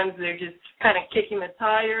 Sometimes they're just kind of kicking the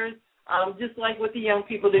tires. Just like with the young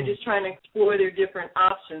people, they're just trying to explore their different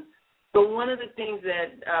options. But one of the things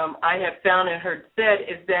that I have found and heard said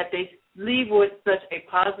is that they leave with such a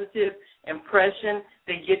positive impression.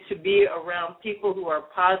 They get to be around people who are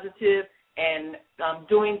positive and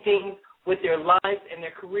doing things with their lives and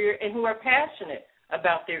their career, and who are passionate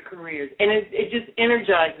about their careers. And it just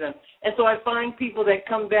energizes them. And so I find people that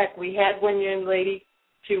come back. We had one young lady,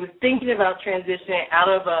 she was thinking about transitioning out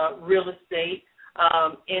of real estate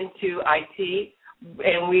into IT,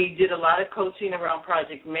 and we did a lot of coaching around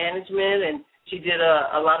project management, and she did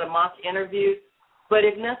a lot of mock interviews. But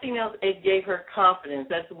if nothing else, it gave her confidence.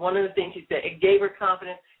 That's one of the things she said. It gave her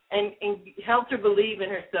confidence and helped her believe in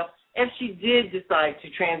herself. If she did decide to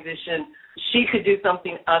transition, she could do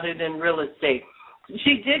something other than real estate.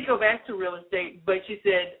 She did go back to real estate, but she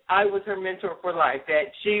said I was her mentor for life, that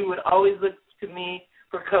she would always look to me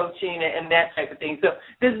for coaching and that type of thing. So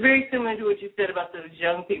this is very similar to what you said about those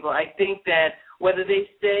young people. I think that whether they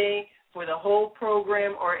stay for the whole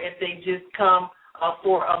program or if they just come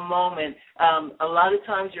for a moment, a lot of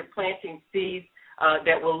times you're planting seeds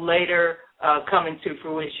that will later come into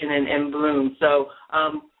fruition and bloom. So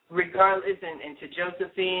regardless, and to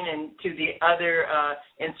Josephine and to the other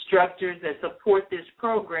instructors that support this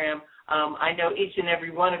program, I know each and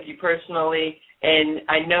every one of you personally, and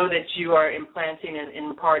I know that you are implanting and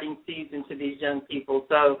imparting seeds into these young people.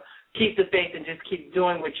 So keep the faith and just keep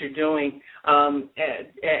doing what you're doing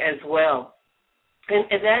as well.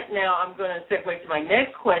 And that now I'm going to segue to my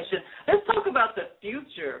next question. Let's talk about the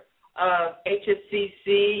future of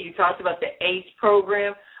HSCC. You talked about the ACE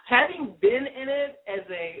program. Having been in it as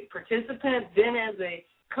a participant, then as a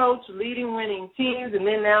coach, leading winning teams, and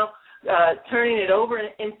then now turning it over,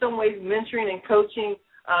 in some ways mentoring and coaching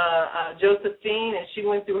Josephine as she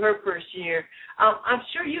went through her first year, I'm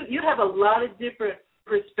sure you have a lot of different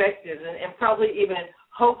perspectives and probably even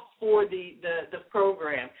hopes for the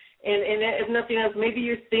program. And if nothing else, maybe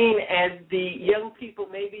you're seeing as the young people,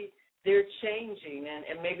 maybe they're changing,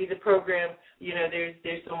 and maybe the program,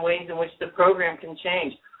 there's some ways in which the program can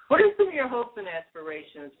change. What are some of your hopes and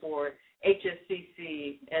aspirations for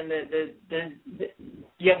HSCC and the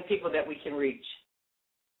young people that we can reach?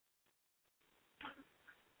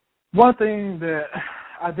 One thing that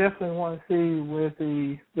I definitely want to see with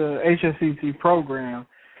the HSCC program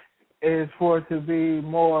is for it to be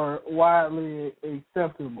more widely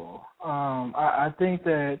acceptable. I think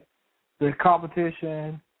that the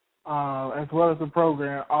competition as well as the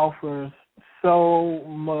program offers so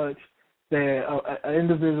much that an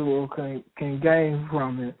individual can gain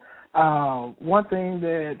from it. One thing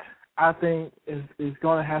that I think is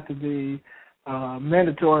going to have to be a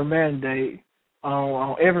mandatory mandate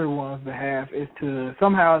on everyone's behalf is to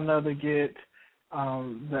somehow or another get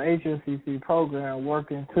the HSCC program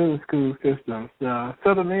working through the school systems. The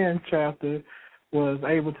Southern chapter was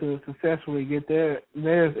able to successfully get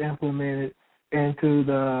theirs implemented into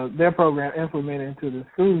their program implemented into the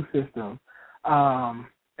school system.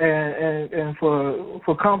 And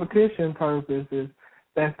for competition purposes,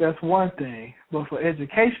 that's one thing, but for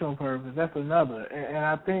educational purposes, that's another. And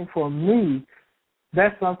I think for me,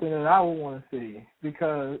 that's something that I would want to see,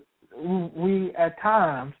 because we at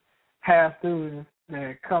times have students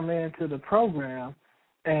that come into the program,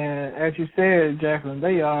 and as you said, Jacqueline,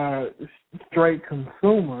 they are straight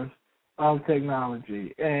consumers of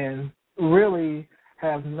technology and really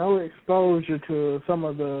have no exposure to some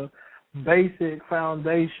of the basic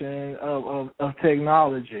foundation of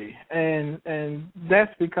technology. And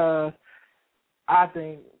that's because I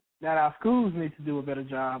think that our schools need to do a better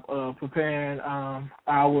job of preparing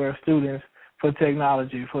our students for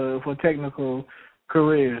technology, for technical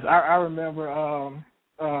careers. I remember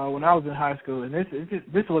when I was in high school, and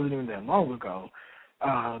this wasn't even that long ago,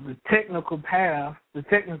 the technical path, the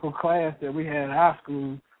technical class that we had in our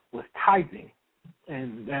school was typing.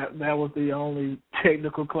 and that was the only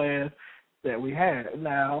technical class that we had.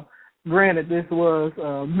 Now, granted, this was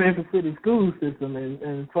Memphis City school system,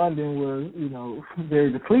 and funding was,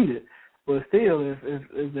 very depleted. But still,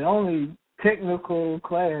 if the only technical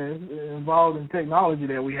class involved in technology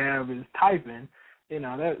that we have is typing,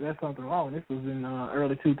 that's something wrong. This was in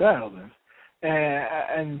early 2000s.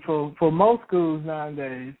 And for most schools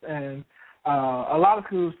nowadays, and a lot of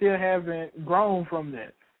schools still haven't grown from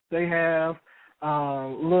that. They have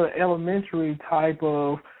little elementary type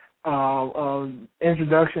of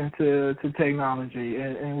introduction to technology,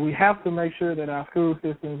 and we have to make sure that our school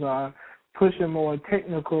systems are pushing more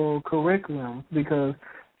technical curriculum, because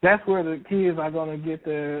that's where the kids are going to get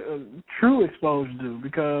their true exposure to,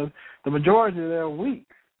 because the majority of their week,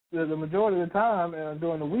 the majority of the time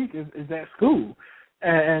during the week is at school,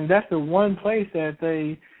 and that's the one place that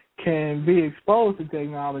they can be exposed to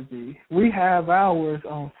technology. We have hours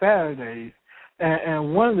on Saturdays,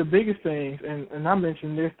 and one of the biggest things, and I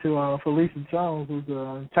mentioned this to Felicia Jones, who's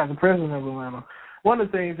the chapter president of Atlanta, one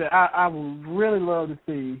of the things that I would really love to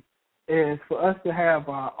see is for us to have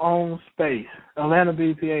our own space. Atlanta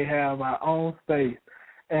BDPA have our own space,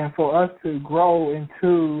 and for us to grow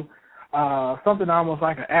into something almost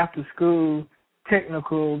like an after-school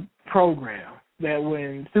technical program, that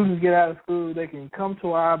when students get out of school, they can come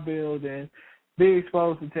to our building, be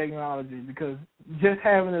exposed to technology, because just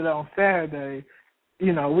having it on Saturday,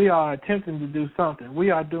 we are attempting to do something. We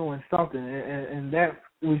are doing something, and that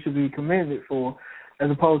we should be commended for,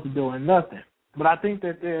 as opposed to doing nothing. But I think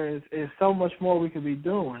that there is so much more we could be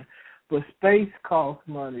doing. But space costs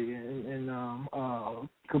money, and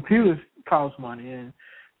computers cost money, and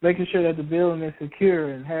making sure that the building is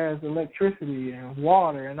secure and has electricity and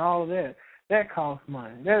water and all of that, that costs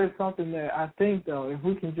money. That is something that I think, though, if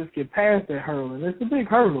we can just get past that hurdle, and it's a big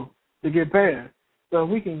hurdle to get past, so if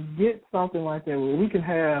we can get something like that where we can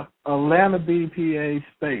have Atlanta BDPA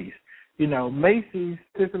space. Macy's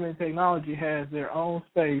System and Technology has their own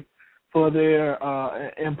space for their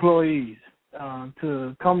employees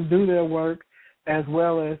to come do their work, as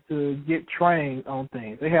well as to get trained on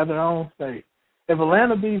things. They have their own space. If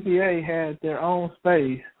Atlanta BDPA had their own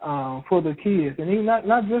space for the kids, and even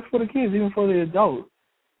not just for the kids, even for the adults,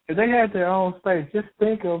 if they had their own space, just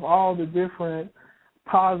think of all the different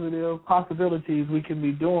positive possibilities we can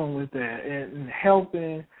be doing with that, and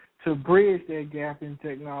helping to bridge that gap in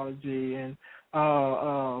technology, and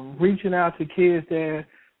reaching out to kids that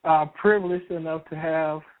are privileged enough to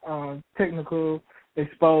have technical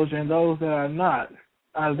exposure, and those that are not.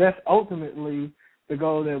 That's ultimately the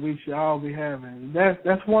goal that we should all be having.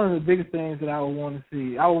 That's one of the biggest things that I would want to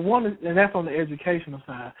see. And that's on the educational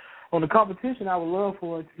side. On the competition, I would love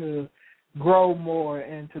for it to grow more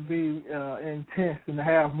and to be intense, and to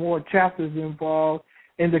have more chapters involved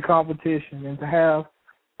in the competition, and to have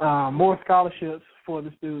more scholarships for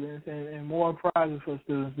the students, and more prizes for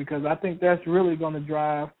students, because I think that's really going to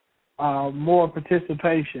drive more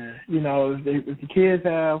participation. If the kids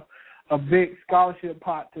have a big scholarship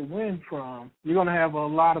pot to win from, you're going to have a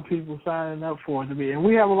lot of people signing up for it to be. And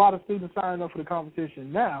we have a lot of students signing up for the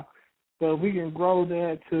competition now, so if we can grow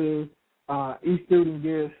that to each student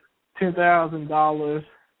gets $10,000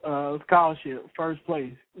 scholarship, first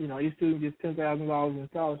place. Each student gets $10,000 in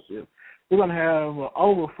scholarship. We're going to have an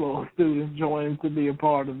overflow of students joining to be a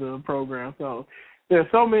part of the program. So there's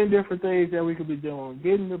so many different things that we could be doing.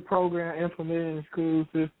 Getting the program implemented in the school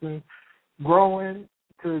system, growing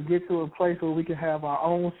to get to a place where we can have our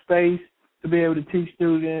own space to be able to teach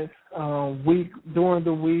students during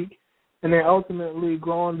the week, and then ultimately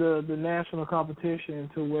growing the national competition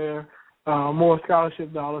to where more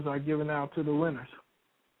scholarship dollars are given out to the winners.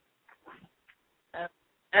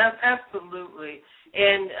 Absolutely.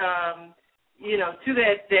 And, to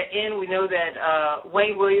that end, we know that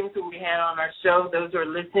Wayne Williams, who we had on our show, those who are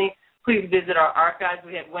listening, please visit our archives.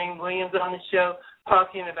 We had Wayne Williams on the show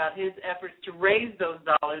talking about his efforts to raise those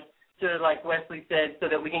dollars to, like Wesley said, so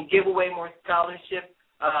that we can give away more scholarships.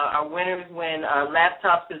 Our winners win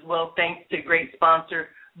laptops as well, thanks to great sponsor,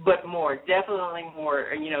 but more, definitely more,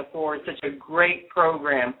 for such a great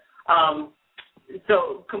program.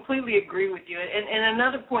 So completely agree with you. And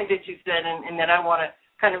another point that you said, and that I want to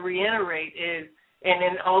kind of reiterate is, and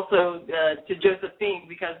then also to Josephine,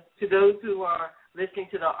 because to those who are listening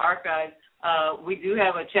to the archives, we do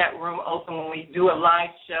have a chat room open when we do a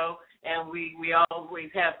live show, and we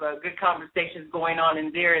always have good conversations going on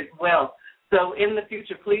in there as well. So in the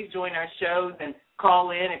future, please join our shows and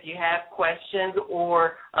call in if you have questions,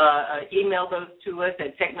 or email those to us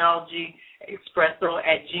at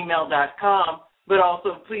technologyexpresso@gmail.com. But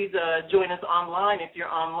also, please join us online if you're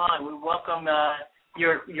online. We welcome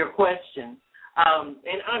your questions.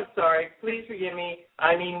 And I'm sorry, please forgive me.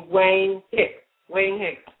 I mean Wayne Hicks. Wayne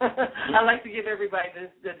Hicks. I like to give everybody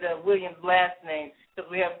the Williams last name because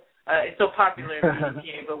we have it's so popular in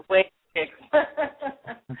BDPA, but Wayne Hicks.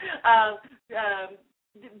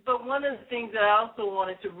 But one of the things that I also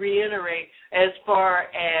wanted to reiterate as far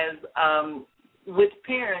as with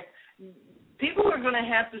parents, people are going to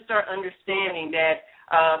have to start understanding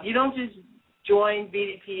that you don't just join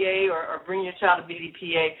BDPA or bring your child to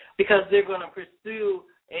BDPA because they're going to pursue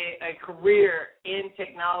a career in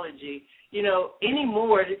technology. You know,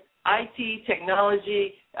 anymore, IT,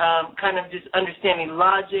 technology, kind of just understanding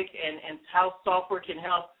logic and how software can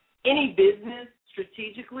help any business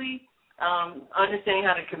strategically, understanding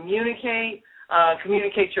how to communicate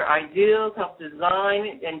your ideals, help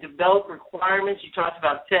design and develop requirements. You talked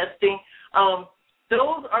about testing.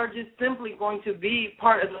 Those are just simply going to be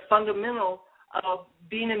part of the fundamentals of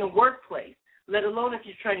being in the workplace, let alone if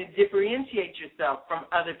you're trying to differentiate yourself from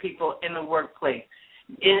other people in the workplace.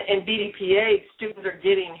 In BDPA, students are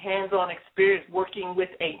getting hands-on experience working with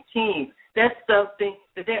a team. That's something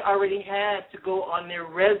that they already had to go on their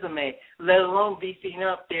resume, let alone beefing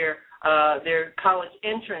up their college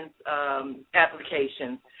entrance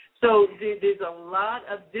application. So there's a lot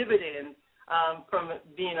of dividends from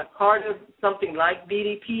being a part of something like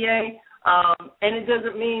BDPA, and it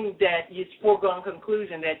doesn't mean that it's foregone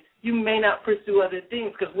conclusion that you may not pursue other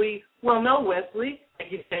things, because we well know, Wesley,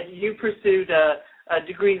 like you said, you pursued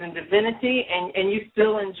degrees in Divinity, and you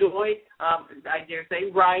still enjoy, I dare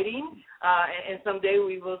say, writing, and someday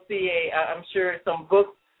we will see, I'm sure, some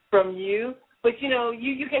books from you. But, you know,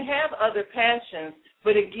 you can have other passions,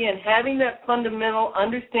 but, again, having that fundamental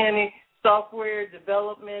understanding, software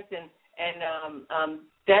development and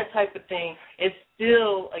that type of thing is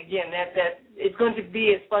still, again, that it's going to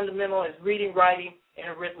be as fundamental as reading, writing,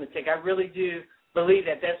 and arithmetic. I really do believe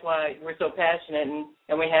that. That's why we're so passionate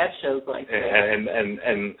and we have shows like that.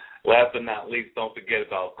 And last but not least, don't forget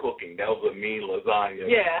about cooking. That was a mean lasagna.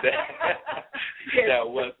 Yeah. That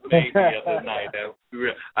was made the other night.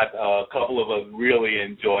 A couple of us really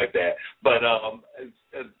enjoyed that. But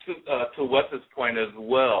to Wes's point as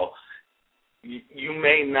well, you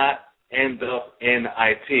may not end up in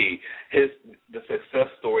IT. The success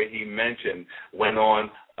story he mentioned went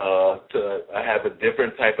on to have a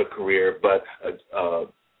different type of career, but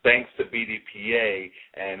thanks to BDPA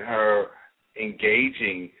and her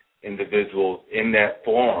engaging individuals in that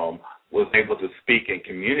forum, was able to speak and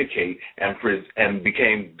communicate and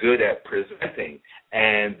became good at presenting.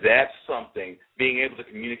 And that's something, being able to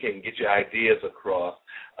communicate and get your ideas across,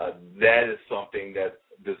 that is something that's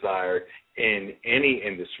desired in any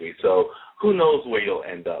industry. So who knows where you'll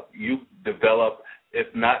end up. You develop, if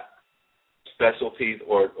not specialties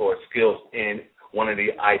or skills in one of the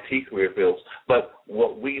IT career fields, but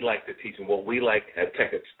what we like to teach and what we like at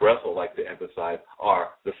Tech Expresso like to emphasize are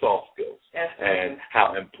the soft skills. Absolutely. And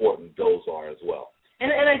how important those are as well.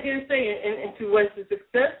 And I dare say, and to Wes's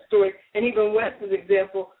success story, and even Wes's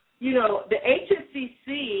example, you know, the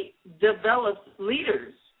HSCC develops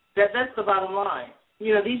leaders. That's the bottom line.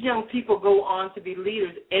 You know, these young people go on to be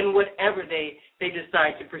leaders in whatever they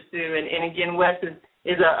decide to pursue. And again, Wes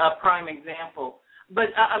is a prime example. But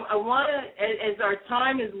I want to, as our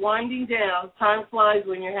time is winding down, time flies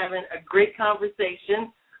when you're having a great conversation.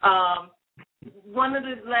 One of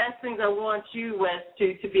the last things I want you, Wes,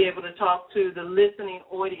 to be able to talk to the listening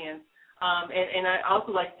audience, and I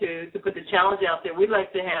also like to put the challenge out there. We'd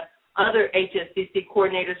like to have other HSCC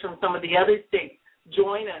coordinators from some of the other states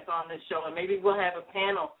join us on this show, and maybe we'll have a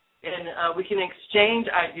panel, and we can exchange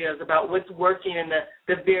ideas about what's working in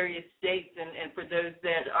the various states and for those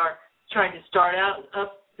that are trying to start out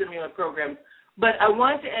similar programs. But I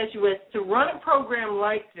want to ask you, to run a program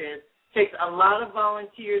like this takes a lot of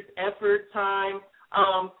volunteers, effort, time.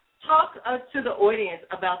 Talk to the audience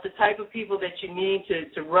about the type of people that you need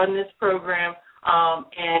to run this program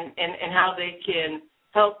and how they can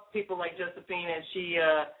help people like Josephine as she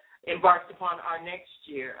embarks upon our next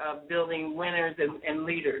year of building winners and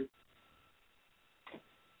leaders.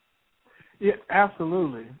 Yeah,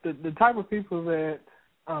 absolutely. The type of people that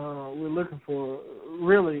we're looking for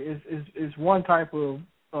really is one type of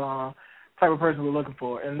person we're looking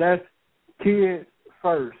for, and that's kids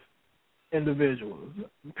first individuals.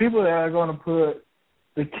 People that are going to put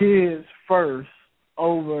the kids first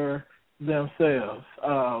over themselves.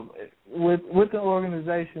 With the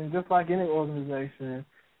organization, just like any organization,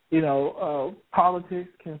 you know, politics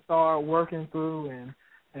can start working through,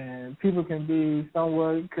 and people can be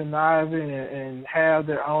somewhat conniving and have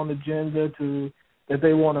their own agenda that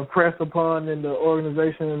they want to press upon in the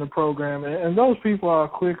organization and the program, and those people are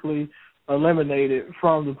quickly eliminated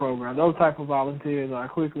from the program. Those type of volunteers are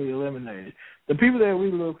quickly eliminated. The people that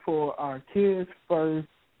we look for are kids first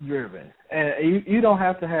driven. And you don't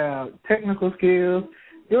have to have technical skills.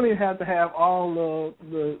 You don't even have to have all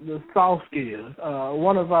the soft skills.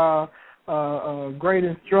 One of our great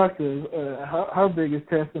instructors, her biggest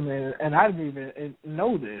testament, and I didn't even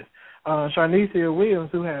know this, Wesley Williams,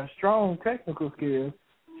 who has strong technical skills,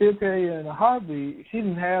 she'll tell you in a heartbeat she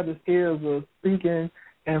didn't have the skills of speaking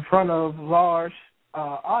in front of large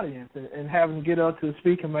audience and having to get up to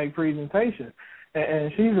speak and make presentations.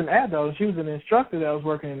 And she's an adult. She was an instructor that was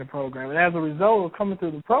working in the program. And as a result of coming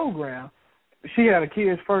through the program, she had a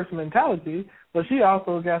kids first mentality, but she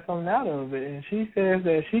also got something out of it. And she says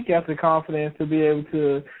that she got the confidence to be able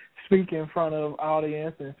to speak in front of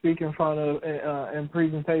audience and speak in front of in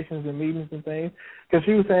presentations and meetings and things. Because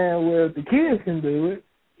she was saying, well, if the kids can do it,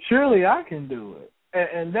 surely I can do it.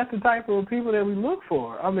 And that's the type of people that we look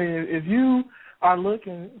for. I mean, if you are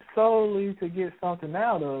looking solely to get something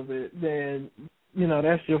out of it, then, you know,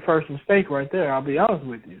 that's your first mistake right there, I'll be honest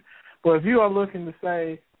with you. But if you are looking to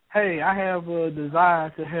say, hey, I have a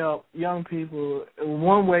desire to help young people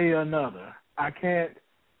one way or another. I can't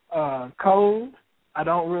code. I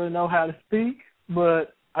don't really know how to speak,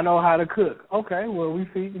 but I know how to cook. Okay, well, we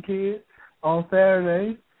feed the kids on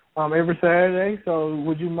Saturdays, every Saturday, so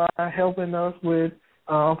would you mind helping us with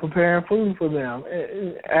preparing food for them?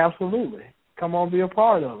 Absolutely. Come on, be a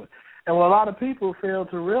part of it. And what a lot of people fail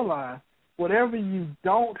to realize, whatever you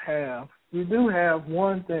don't have, you do have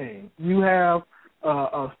one thing. You have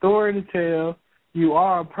a story to tell. You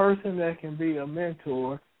are a person that can be a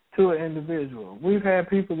mentor to an individual. We've had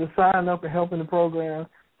people that sign up and help in the program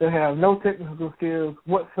that have no technical skills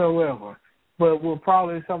whatsoever, but were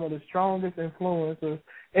probably some of the strongest influencers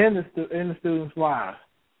in the students' lives,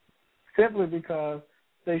 simply because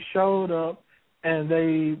they showed up and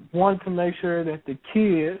they wanted to make sure that the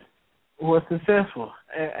kids were successful.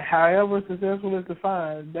 And however successful is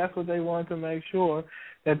defined, that's what they wanted to make sure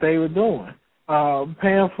that they were doing.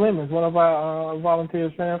 Pam Flemings, one of our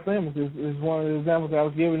volunteers, Pam Flemings, is one of the examples I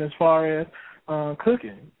was giving as far as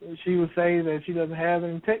cooking. She would say that she doesn't have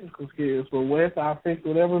any technical skills, but Wes, I'll fix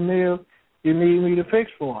whatever meal you need me to fix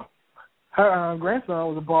for her. Her grandson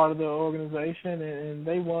was a part of the organization, and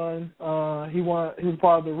they won. He was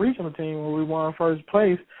part of the regional team where we won first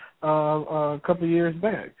place a couple of years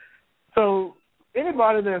back. So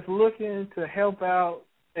anybody that's looking to help out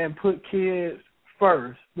and put kids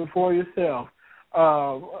first before yourself.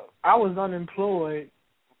 I was unemployed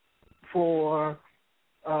for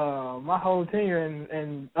my whole tenure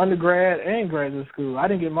in undergrad and graduate school. I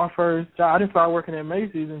didn't get my first job. I didn't start working at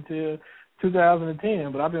Macy's until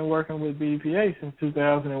 2010, but I've been working with BDPA since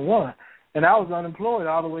 2001. And I was unemployed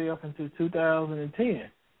all the way up until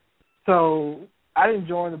 2010. So I didn't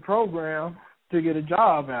join the program to get a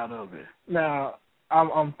job out of it. Now,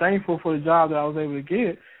 I'm thankful for the job that I was able to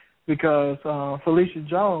get, because Felicia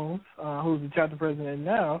Jones, who's the chapter president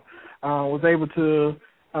now, was able to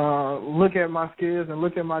look at my skills and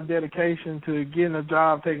look at my dedication to getting a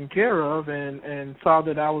job taken care of, and saw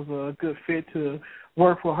that I was a good fit to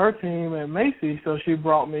work for her team at Macy, so she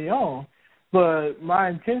brought me on. But my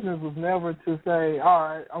intentions was never to say, all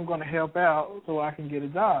right, I'm going to help out so I can get a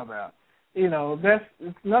job out. You know,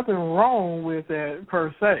 it's nothing wrong with that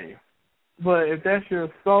per se. But if that's your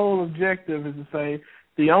sole objective, is to say,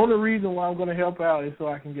 the only reason why I'm going to help out is so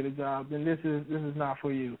I can get a job, then this is not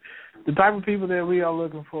for you. The type of people that we are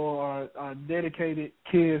looking for are dedicated,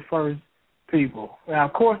 kids-first people. Now,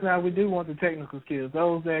 of course, now we do want the technical skills,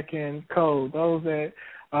 those that can code, those that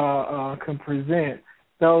can present,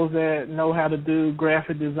 those that know how to do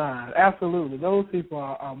graphic design. Absolutely. Those people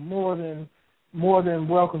are more than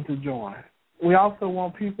welcome to join. We also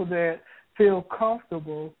want people that feel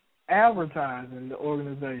comfortable advertising the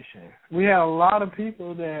organization. We have a lot of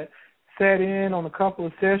people that sat in on a couple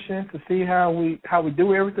of sessions to see how we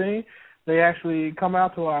do everything. They actually come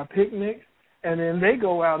out to our picnics, and then they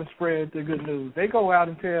go out and spread the good news. They go out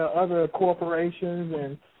and tell other corporations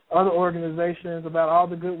and other organizations about all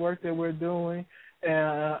the good work that we're doing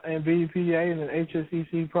and BDPA and the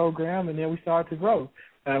HSCC program, and then we start to grow.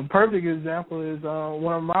 A perfect example is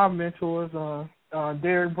one of my mentors,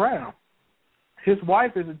 Derek Brown. His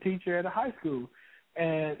wife is a teacher at a high school,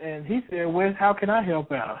 and he said, Wes, how can I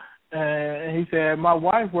help out? And he said, my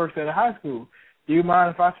wife works at a high school. Do you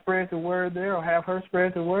mind if I spread the word there or have her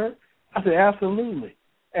spread the word? I said, absolutely.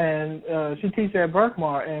 And she teaches at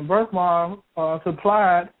Berkmar, and Berkmar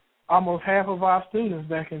supplied almost half of our students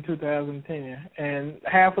back in 2010, and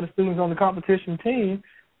half of the students on the competition team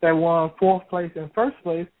that won fourth place and first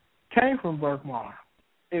place came from Berkmar.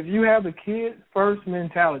 if you have the kids first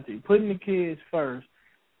mentality, putting the kids first,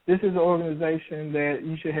 this is an organization that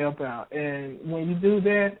you should help out. And when you do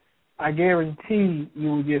that, I guarantee you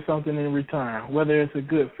will get something in return, whether it's a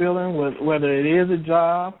good feeling, whether it is a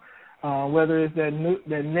job, whether it's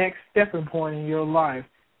that next stepping point in your life.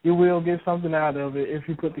 You will get something out of it if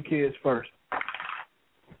you put the kids first.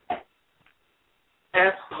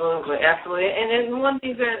 Absolutely, absolutely. And then one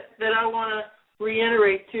thing that I want to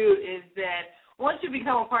reiterate, too, is that once you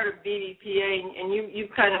become a part of BDPA, and you've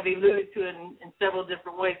kind of alluded to it in several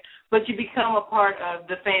different ways, but you become a part of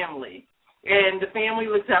the family, and the family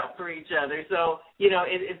looks out for each other. So,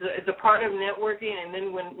 it's a part of networking, and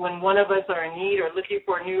then when one of us are in need or looking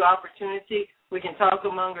for a new opportunity, we can talk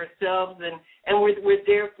among ourselves, and we're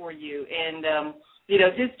there for you. And,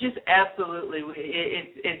 just absolutely,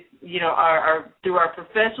 it's our through our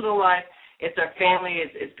professional life, it's our family,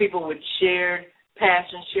 it's people with shared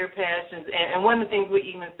passions. And one of the things we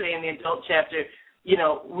even say in the adult chapter,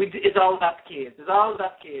 it's all about the kids. It's all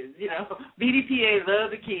about kids. BDPA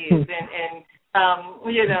love the kids, and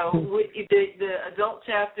the adult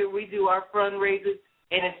chapter, we do our fundraisers,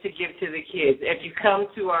 and it's to give to the kids. If you come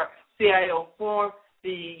to our CIO forum,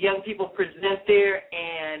 the young people present there,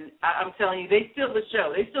 and I'm telling you, they steal the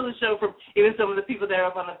show. They steal the show from even some of the people that are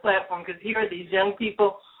up on the platform, because here are these young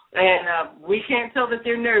people, and we can't tell that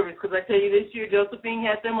they're nervous, because I tell you, this year Josephine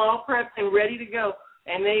had them all prepped and ready to go.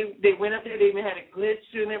 And they went up there. They even had a glitch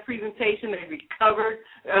during their presentation. They recovered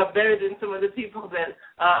better than some of the people that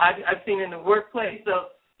I've seen in the workplace. So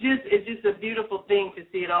it's just a beautiful thing to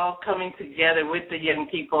see it all coming together with the young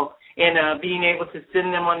people, and being able to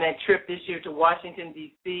send them on that trip this year to Washington,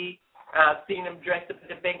 D.C., seeing them dressed up at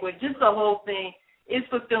the banquet. Just the whole thing is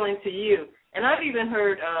fulfilling to you. And I've even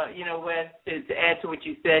heard, Wes, to add to what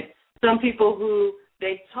you said, some people who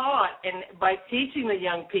they taught, and by teaching the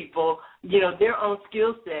young people, their own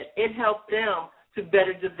skill set, it helped them to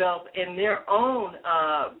better develop in their own,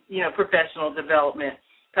 professional development.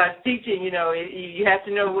 Because teaching, you have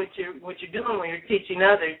to know what you're doing when you're teaching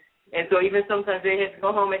others. And so even sometimes they have to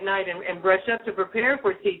go home at night and brush up to prepare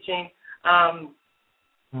for teaching.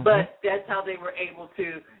 But that's how they were able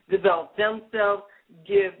to develop themselves,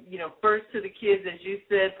 give, first to the kids, as you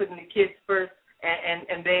said, putting the kids first,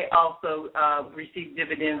 and they also receive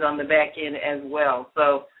dividends on the back end as well.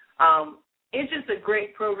 So it's just a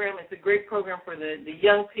great program. It's a great program for the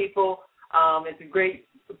young people. It's a great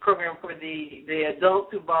program for the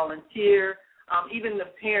adults who volunteer. Even the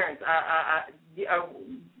parents are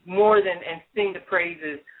more than and sing the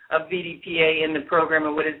praises of BDPA in the program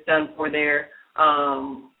and what it's done for their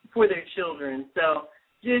children. So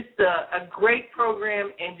just a great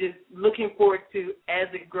program, and just looking forward to, as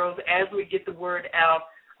it grows, as we get the word out.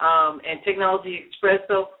 And Technology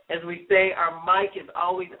Expresso, as we say, our mic is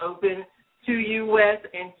always open to you, Wes,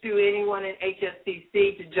 and to anyone in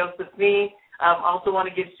HSCC, to Josephine. Also want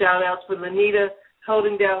to give shout-outs for Lanita,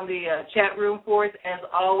 holding down the chat room for us. As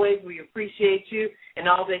always, we appreciate you and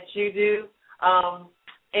all that you do.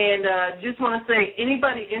 And just want to say,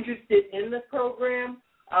 anybody interested in the program,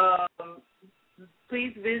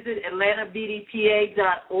 please visit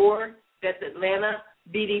AtlantaBDPA.org. That's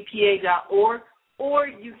AtlantaBDPA.org. Or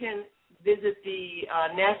you can visit the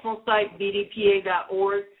national site,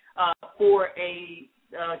 BDPA.org, for a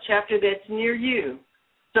chapter that's near you.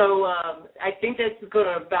 So I think that's going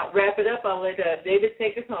to about wrap it up. I'll let David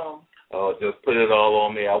take us home. Oh, just put it all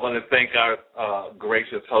on me. I want to thank our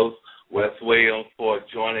gracious host, Wes Williams, for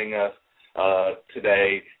joining us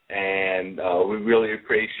today. And we really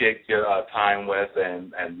appreciate your time, Wes,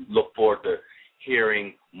 and look forward to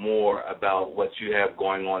hearing more about what you have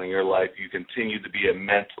going on in your life. You continue to be a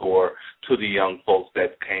mentor to the young folks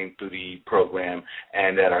that came through the program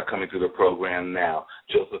and that are coming through the program now.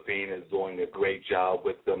 Josephine is doing a great job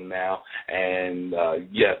with them now. And,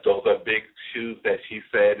 yes, those are big shoes that she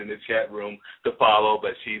said in the chat room to follow,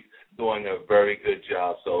 but she's doing a very good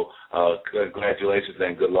job. So congratulations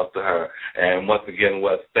and good luck to her. And once again,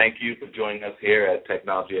 Wes, thank you for joining us here at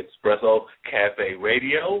Technology Expresso Cafe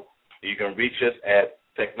Radio. You can reach us at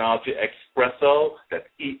Technology Expresso, that's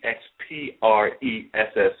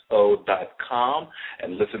EXPRESSO.com,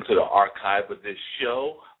 and listen to the archive of this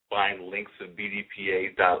show. Find links at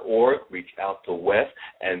BDPA.org. Reach out to Wes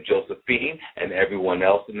and Josephine and everyone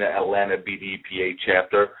else in the Atlanta BDPA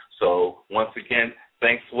chapter. So once again,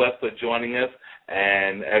 thanks, Wes, for joining us,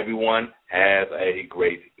 and everyone have a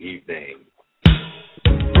great evening.